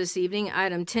resolutions this evening,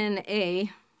 item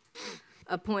 10A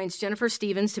appoints Jennifer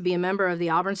Stevens to be a member of the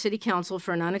Auburn City Council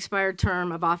for an unexpired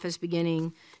term of office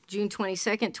beginning June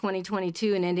 22nd,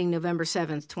 2022 and ending November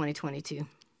 7th, 2022.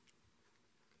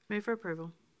 Move for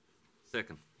approval.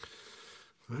 Second.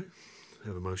 All right,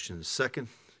 have a motion and a second.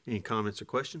 Any comments or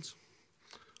questions?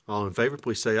 All in favor,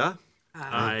 please say aye.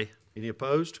 Aye. Any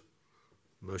opposed?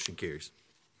 Motion carries.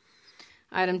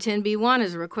 Item 10B1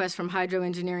 is a request from Hydro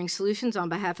Engineering Solutions on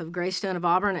behalf of Greystone of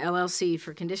Auburn LLC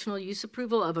for conditional use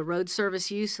approval of a road service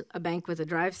use, a bank with a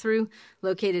drive-through,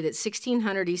 located at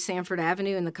 1600 East Sanford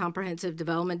Avenue in the Comprehensive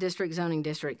Development District zoning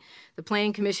district. The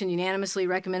Planning Commission unanimously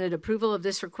recommended approval of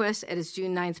this request at its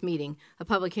June 9th meeting. A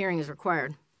public hearing is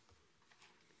required.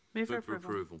 Move for Move for approval.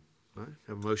 approval. All right,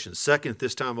 have a motion and a second. At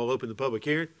this time, I'll open the public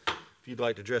hearing. If you'd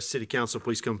like to address City Council,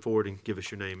 please come forward and give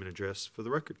us your name and address for the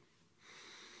record.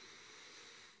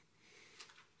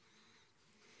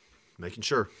 Making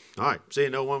sure. All right,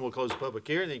 seeing no one, we'll close the public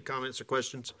hearing. Any comments or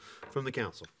questions from the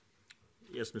council?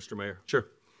 Yes, Mr. Mayor. Sure.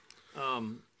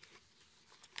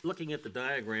 Looking at the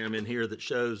diagram in here that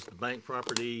shows the bank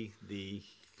property, the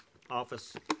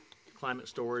office, climate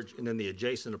storage, and then the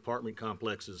adjacent apartment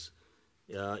complexes,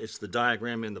 it's the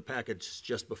diagram in the package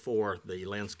just before the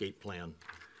landscape plan.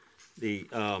 The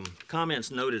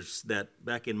comments noticed that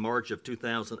back in March of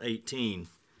 2018,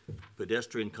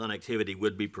 pedestrian connectivity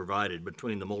would be provided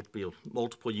between the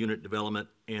multiple unit development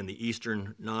and the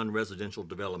eastern non-residential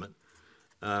development.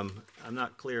 I'm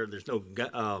not clear, there's no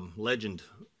legend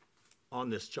on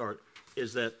this chart.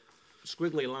 Is that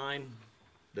squiggly line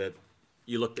that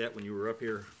you looked at when you were up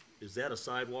here, is that a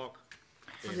sidewalk?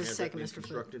 Hold And just a has that second, been Mr. Foote.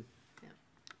 constructed?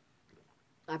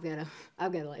 I've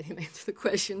got to let him answer the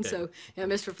question. Okay. So,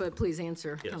 Mr. Foote, please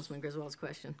answer Yes. Councilman Griswold's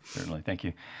question. Certainly, thank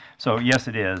you. So yes,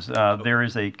 it is. There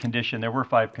is a condition, there were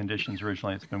 5 conditions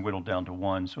originally, it's been whittled down to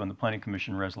 1. So in the Planning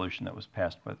Commission resolution that was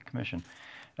passed by the Commission,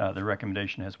 the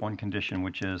recommendation has 1 condition,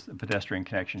 which is the pedestrian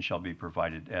connection shall be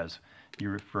provided as you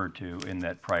referred to in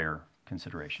that prior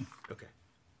consideration. Okay.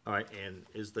 All right, and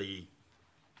is the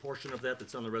portion of that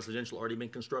that's on the residential already been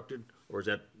constructed? Or has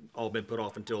that all been put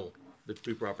off until the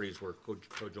 2 properties were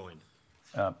co-joined?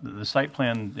 The site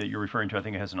plan that you're referring to, I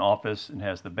think it has an office, and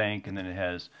has the bank, and then it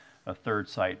has a 3rd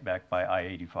site back by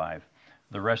I-85.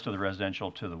 The rest of the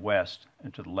residential to the west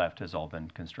and to the left has all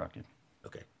been constructed.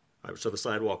 Okay. All right, so the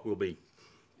sidewalk will be?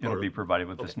 It'll be provided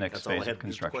with this Okay, next that's all I phase had. of Just a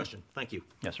construction. question. Thank you.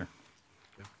 Yes, sir.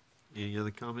 Any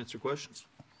other comments or questions?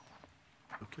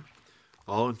 Okay.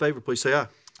 All in favor, please say aye.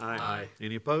 Aye.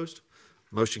 Any opposed?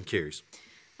 Motion carries.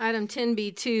 Item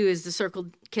 10B2 is the Circle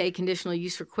K conditional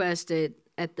use request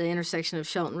at the intersection of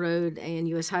Shelton Road and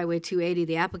US Highway 280.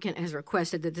 The applicant has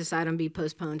requested that this item be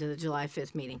postponed to the July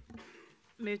 5th meeting.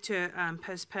 Move to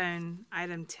postpone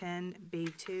item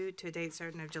 10B2 to a date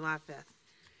certain of July 5th.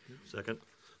 Second?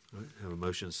 All right, have a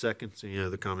motion and a second. Any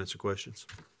other comments or questions?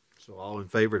 So all in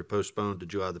favor to postpone to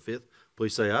July the 5th,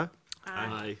 please say aye.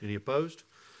 Aye. Any opposed?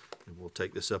 And we'll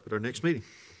take this up at our next meeting.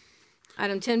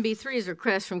 Item 10B3 is a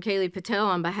request from Kaylee Patel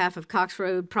on behalf of Cox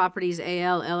Road Properties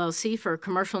AL LLC for a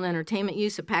commercial and entertainment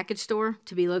use, a package store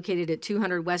to be located at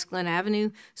 200 West Glen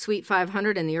Avenue, Suite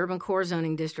 500 in the Urban Core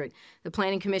Zoning District. The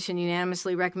Planning Commission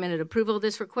unanimously recommended approval of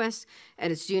this request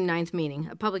at its June 9th meeting.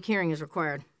 A public hearing is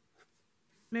required.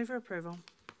 Move for approval.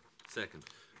 Second.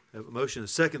 Have a motion and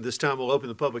a second. This time we'll open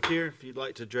the public hearing. If you'd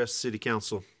like to address the city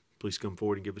council, please come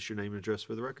forward and give us your name and address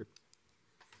for the record.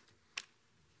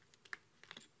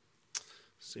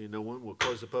 Seeing no one, we'll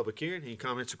close the public hearing. Any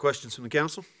comments or questions from the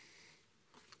council?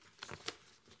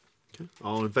 Okay.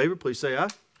 All in favor, please say aye.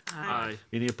 Aye.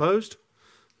 Any opposed?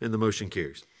 And the motion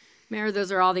carries. Mayor,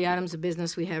 those are all the items of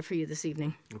business we have for you this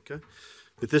evening. Okay.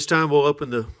 At this time, we'll open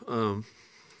the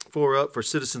floor up for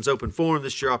citizens' open forum.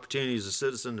 This is your opportunity as a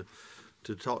citizen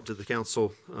to talk to the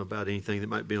council about anything that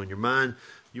might be on your mind.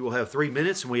 You will have 3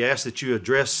 minutes, and we ask that you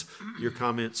address your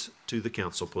comments to the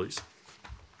council, please.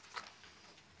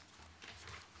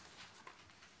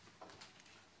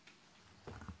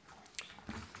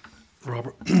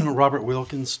 Robert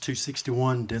Wilkins,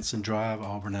 261 Denson Drive,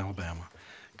 Auburn, Alabama.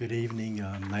 Good evening,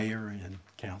 Mayor and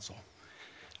Council.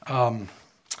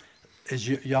 As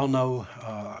y'all know,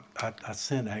 I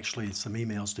sent actually some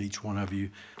emails to each one of you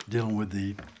dealing with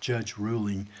the judge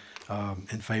ruling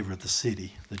in favor of the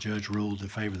city. The judge ruled in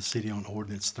favor of the city on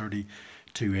Ordinance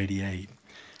 3288.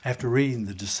 After reading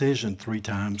the decision 3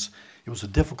 times, it was a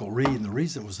difficult read, and the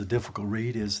reason it was a difficult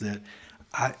read is that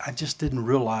I just didn't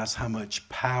realize how much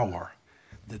power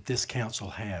that this council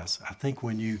has. I think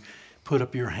when you put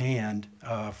up your hand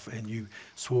and you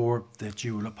swore that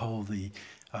you would uphold the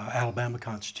Alabama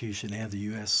Constitution and the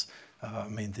U.S.,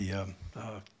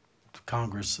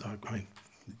 Congress, the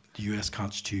U.S.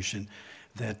 Constitution,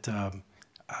 that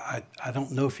I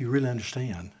don't know if you really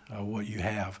understand what you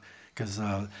have. Because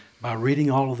by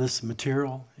reading all of this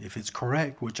material, if it's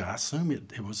correct, which I assume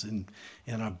it was in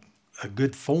a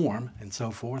good form and so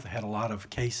forth, had a lot of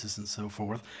cases and so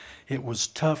forth, it was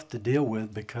tough to deal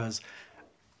with because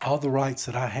all the rights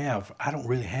that I have, I don't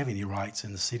really have any rights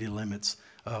in the city limits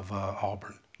of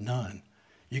Auburn, none.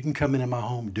 You can come into my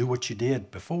home, do what you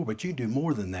did before, but you do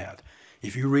more than that.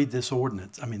 If you read this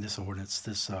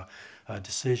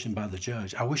decision by the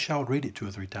judge, I wish I would read it 2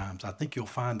 or 3 times. I think you'll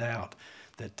find out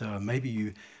that maybe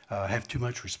you have too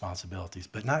much responsibilities,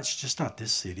 but it's just not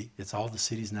this city. It's all the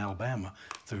cities in Alabama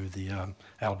through the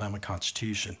Alabama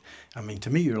Constitution. I mean, to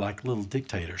me, you're like little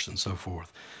dictators and so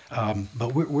forth.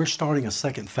 But we're starting a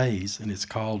second phase, and it's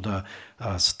called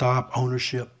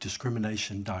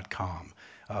StopOwnershipDiscrimination.com.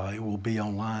 It will be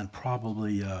online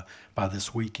probably by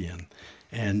this weekend.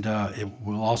 And it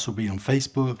will also be on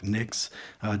Facebook, Nick's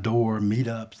Door,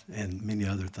 meetups, and many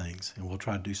other things. And we'll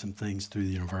try to do some things through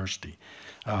the university.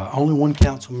 Only one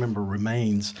council member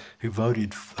remains who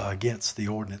voted against the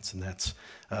ordinance, and that's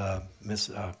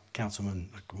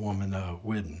Councilwoman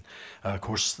Whidden. Of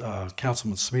course,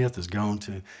 Councilman Smith has gone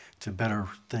to better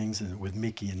things with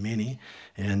Mickey and Minnie.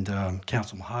 And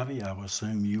Councilman Javi, I will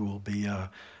assume you will be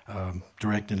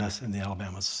directing us in the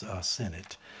Alabama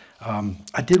Senate.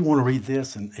 I did want to read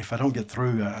this, and if I don't get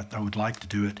through, I would like to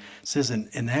do it. It says,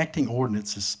 enacting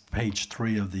ordinances, page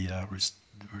 3 of the,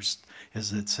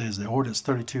 as it says, the ordinance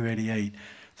 3288,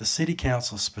 the City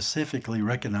Council specifically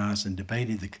recognized and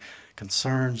debated the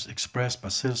concerns expressed by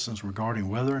citizens regarding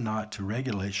whether or not to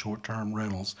regulate short-term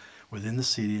rentals within the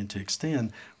city and to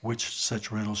extend which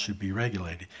such rentals should be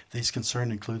regulated. These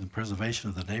concerns include the preservation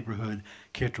of the neighborhood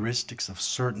characteristics of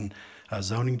certain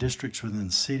zoning districts within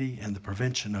the city and the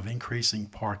prevention of increasing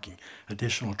parking,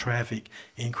 additional traffic,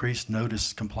 increased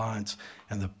notice compliance,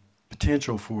 and the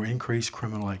potential for increased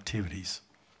criminal activities,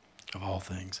 of all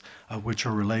things, which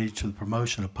are related to the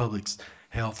promotion of public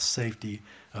health, safety,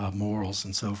 morals,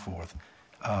 and so forth.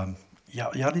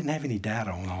 Y'all didn't have any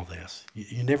data on all this.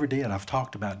 You never did. I've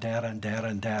talked about data and data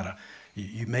and data.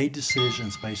 You made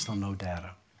decisions based on no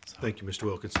data. So, thank you, Mr.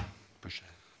 Wilkinson. Appreciate it.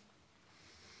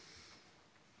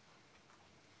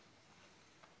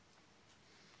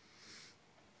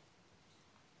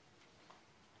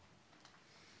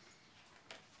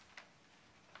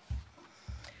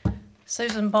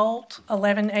 Susan Bolt,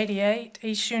 1188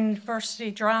 East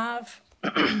University Drive.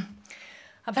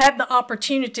 I've had the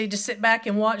opportunity to sit back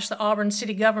and watch the Auburn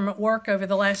city government work over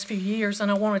the last few years, and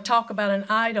I want to talk about an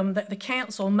item that the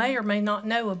council may or may not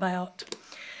know about.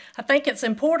 I think it's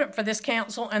important for this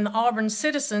council and the Auburn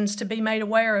citizens to be made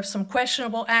aware of some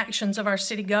questionable actions of our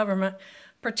city government,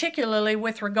 particularly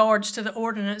with regards to the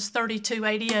ordinance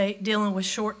 3288 dealing with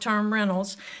short-term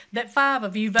rentals that 5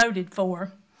 of you voted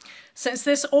for. Since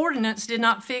this ordinance did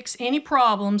not fix any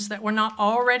problems that were not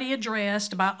already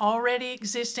addressed by already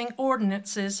existing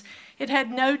ordinances, it had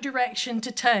no direction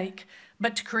to take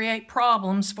but to create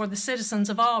problems for the citizens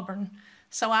of Auburn.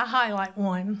 So I highlight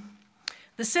one.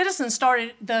 The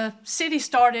city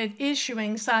started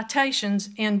issuing citations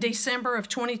in December of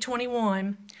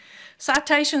 2021.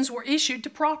 Citations were issued to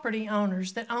property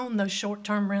owners that own those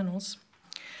short-term rentals.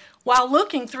 While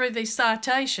looking through these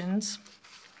citations,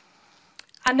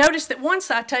 I noticed that one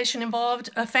citation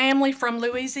involved a family from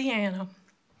Louisiana.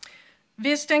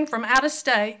 Visiting from out of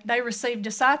state, they received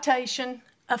a citation,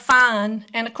 a fine,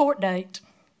 and a court date.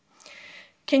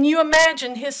 Can you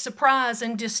imagine his surprise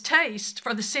and distaste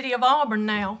for the city of Auburn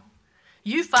now?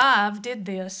 You 5 did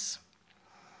this.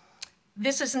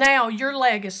 This is now your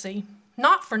legacy,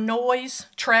 not for noise,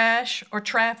 trash, or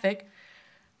traffic.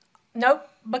 Nope.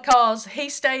 Because he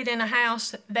stayed in a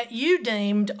house that you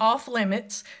deemed off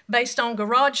limits based on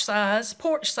garage size,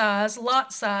 porch size,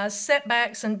 lot size,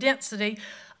 setbacks, and density,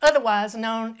 otherwise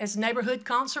known as neighborhood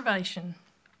conservation.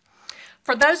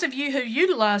 For those of you who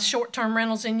utilize short-term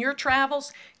rentals in your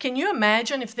travels, can you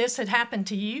imagine if this had happened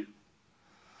to you?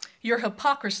 Your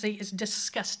hypocrisy is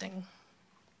disgusting.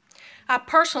 I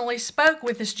personally spoke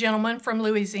with this gentleman from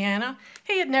Louisiana.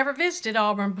 He had never visited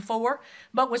Auburn before,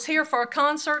 but was here for a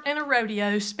concert and a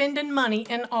rodeo, spending money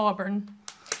in Auburn.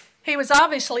 He was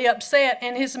obviously upset,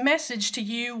 and his message to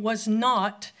you was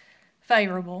not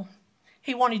favorable.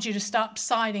 He wanted you to stop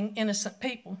citing innocent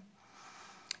people.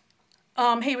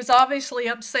 He was obviously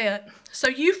upset. So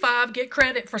you 5 get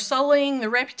credit for sullying the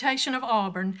reputation of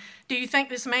Auburn. Do you think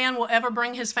this man will ever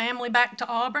bring his family back to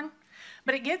Auburn?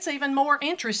 But it gets even more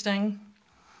interesting.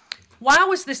 Why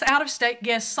was this out-of-state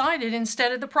guest cited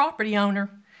instead of the property owner?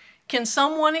 Can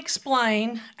someone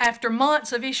explain, after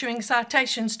months of issuing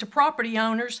citations to property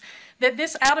owners, that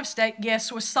this out-of-state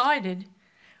guest was cited?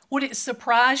 Would it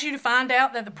surprise you to find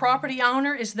out that the property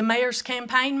owner is the mayor's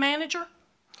campaign manager?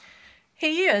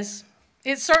 He is.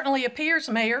 It certainly appears,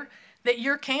 Mayor, that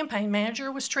your campaign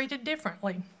manager was treated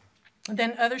differently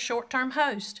than other short-term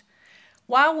hosts.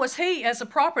 Why was he, as a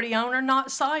property owner,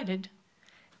 not cited?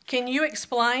 Can you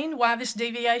explain why this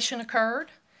deviation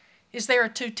occurred? Is there a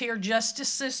 2-tier justice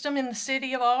system in the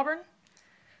city of Auburn?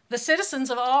 The citizens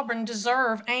of Auburn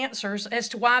deserve answers as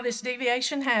to why this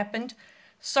deviation happened.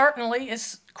 Certainly,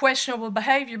 it's questionable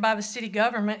behavior by the city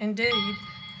government indeed.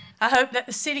 I hope that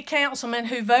the city councilmen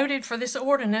who voted for this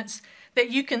ordinance,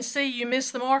 that you can see you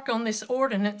missed the mark on this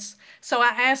ordinance. So I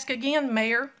ask again,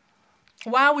 Mayor,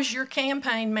 why was your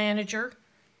campaign manager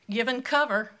given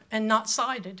cover and not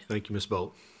cited? Thank you, Ms.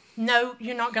 Bolt. No,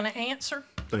 you're not going to answer?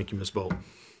 Thank you, Ms. Bolt.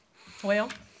 Well,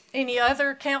 any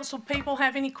other council people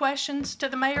have any questions to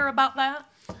the mayor about that?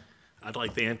 I'd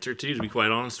like the answer too, to be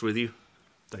quite honest with you.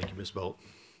 Thank you, Ms. Bolt.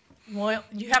 Well,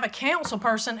 you have a council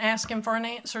person asking for an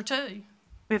answer too.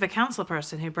 We have a council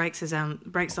person who breaks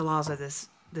the laws of this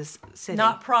city.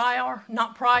 Not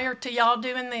prior to y'all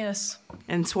doing this.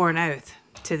 And swore an oath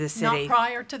to the city. Not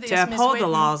prior to this, to Ms. uphold the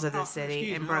Whitney. laws of the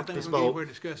city and I broke don't them. think we're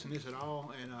discussing this at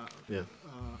all, and Yeah.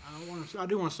 I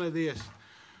do want to say this.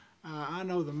 I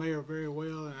know the mayor very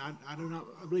well, and I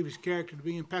believe his character to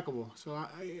be impeccable. So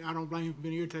I don't blame him for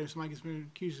being irritated. Somebody gets been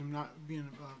accused of him not being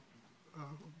a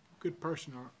good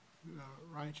person or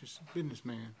righteous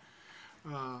businessman.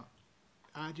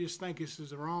 I just think this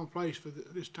is the wrong place for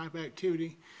this type of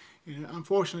activity. And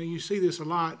unfortunately, you see this a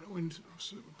lot when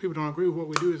people don't agree with what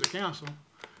we do as a council.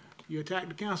 You attack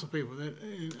the council people.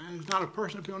 And there's not a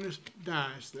person up here on this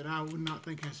dais that I would not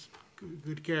think has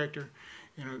good character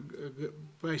and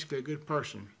basically a good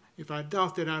person. If I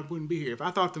thought that, I wouldn't be here. If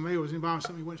I thought the mayor was involved in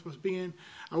something he wasn't supposed to be in,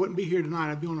 I wouldn't be here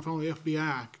tonight. I'd be on the phone with the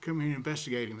FBI, come here and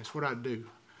investigate him. That's what I'd do.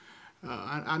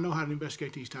 I know how to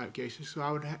investigate these type of cases, so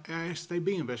I would ask they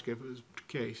be investigated if it was the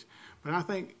case. But I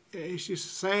think it's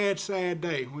just a sad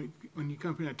day when you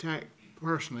come here and attack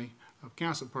personally a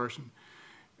council person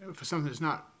for something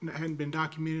that's hadn't been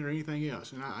documented or anything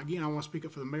else. And I want to speak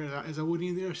up for the mayor as I would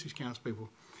any of the rest of these council people.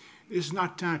 This is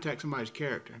not the time to attack somebody's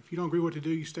character. If you don't agree what to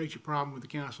do, you state your problem with the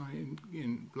council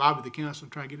and lobby the council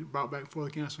and try to get it brought back before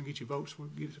the council and get your votes for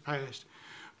get it passed.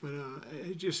 But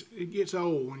it gets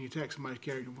old when you attack somebody's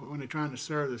character when they're trying to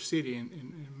serve the city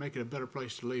and make it a better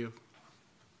place to live.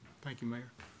 Thank you,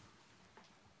 Mayor.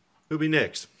 Who'll be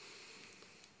next?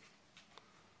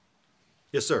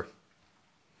 Yes, sir.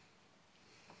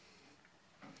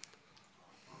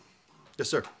 Yes,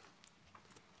 sir.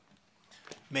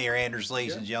 Mayor Anders,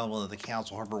 ladies and gentlemen of the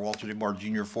council, Herbert Walter DeMar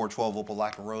Jr., 412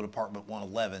 Opelika Road, Apartment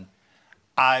 111.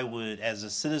 I would, as a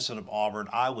citizen of Auburn,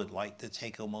 I would like to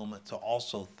take a moment to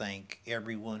also thank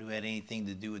everyone who had anything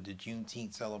to do with the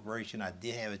Juneteenth celebration. I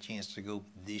did have a chance to go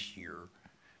this year,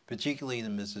 particularly to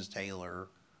Mrs. Taylor,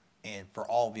 and for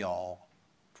all of y'all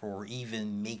for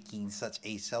even making such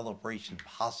a celebration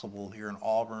possible here in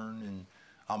Auburn. And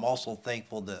I'm also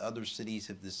thankful that other cities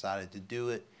have decided to do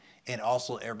it, and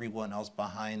also everyone else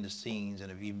behind the scenes.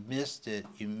 And if you missed it,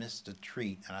 you missed a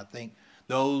treat. And I think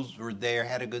those who were there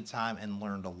had a good time and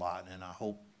learned a lot. And I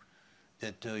hope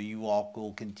that you all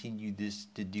will continue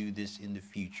to do this in the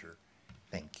future.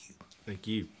 Thank you. Thank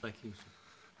you. Thank you.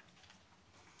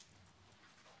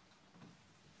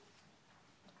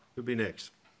 Who'll be next?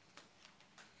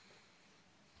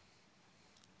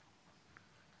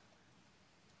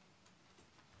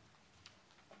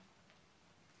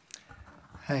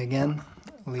 Hi again,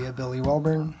 Leah Billy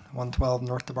Welburn, 112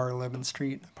 North DeBar Logan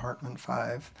Street, Apartment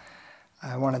 5.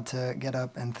 I wanted to get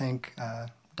up and thank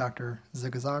Dr.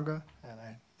 Zagazaga, and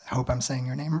I hope I'm saying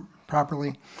your name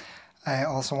properly. I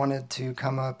also wanted to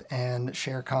come up and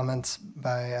share comments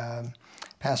by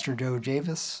Pastor Joe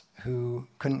Javis, who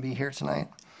couldn't be here tonight.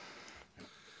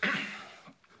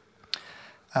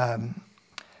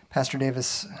 Pastor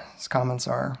Davis' comments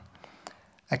are,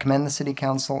 I commend the City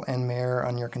Council and Mayor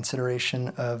on your consideration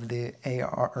of the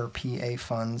ARPA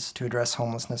funds to address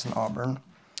homelessness in Auburn.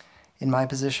 In my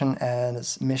position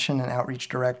as Mission and Outreach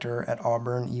Director at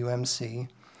Auburn UMC,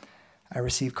 I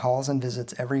receive calls and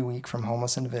visits every week from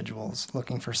homeless individuals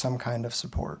looking for some kind of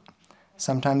support.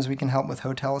 Sometimes we can help with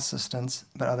hotel assistance,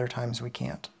 but other times we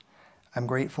can't. I'm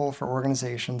grateful for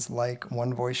organizations like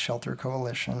One Voice Shelter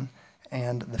Coalition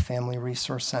and the Family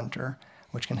Resource Center,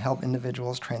 which can help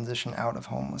individuals transition out of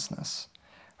homelessness.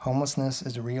 Homelessness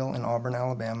is real in Auburn,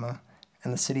 Alabama,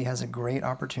 and the city has a great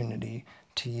opportunity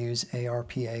to use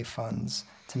ARPA funds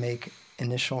to make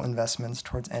initial investments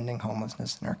towards ending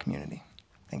homelessness in our community.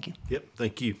 Thank you. Yep,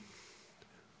 thank you.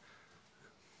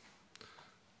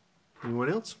 Anyone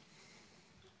else?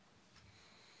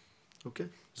 Okay,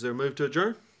 is there a move to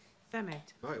adjourn? So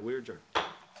moved. All right, we adjourn.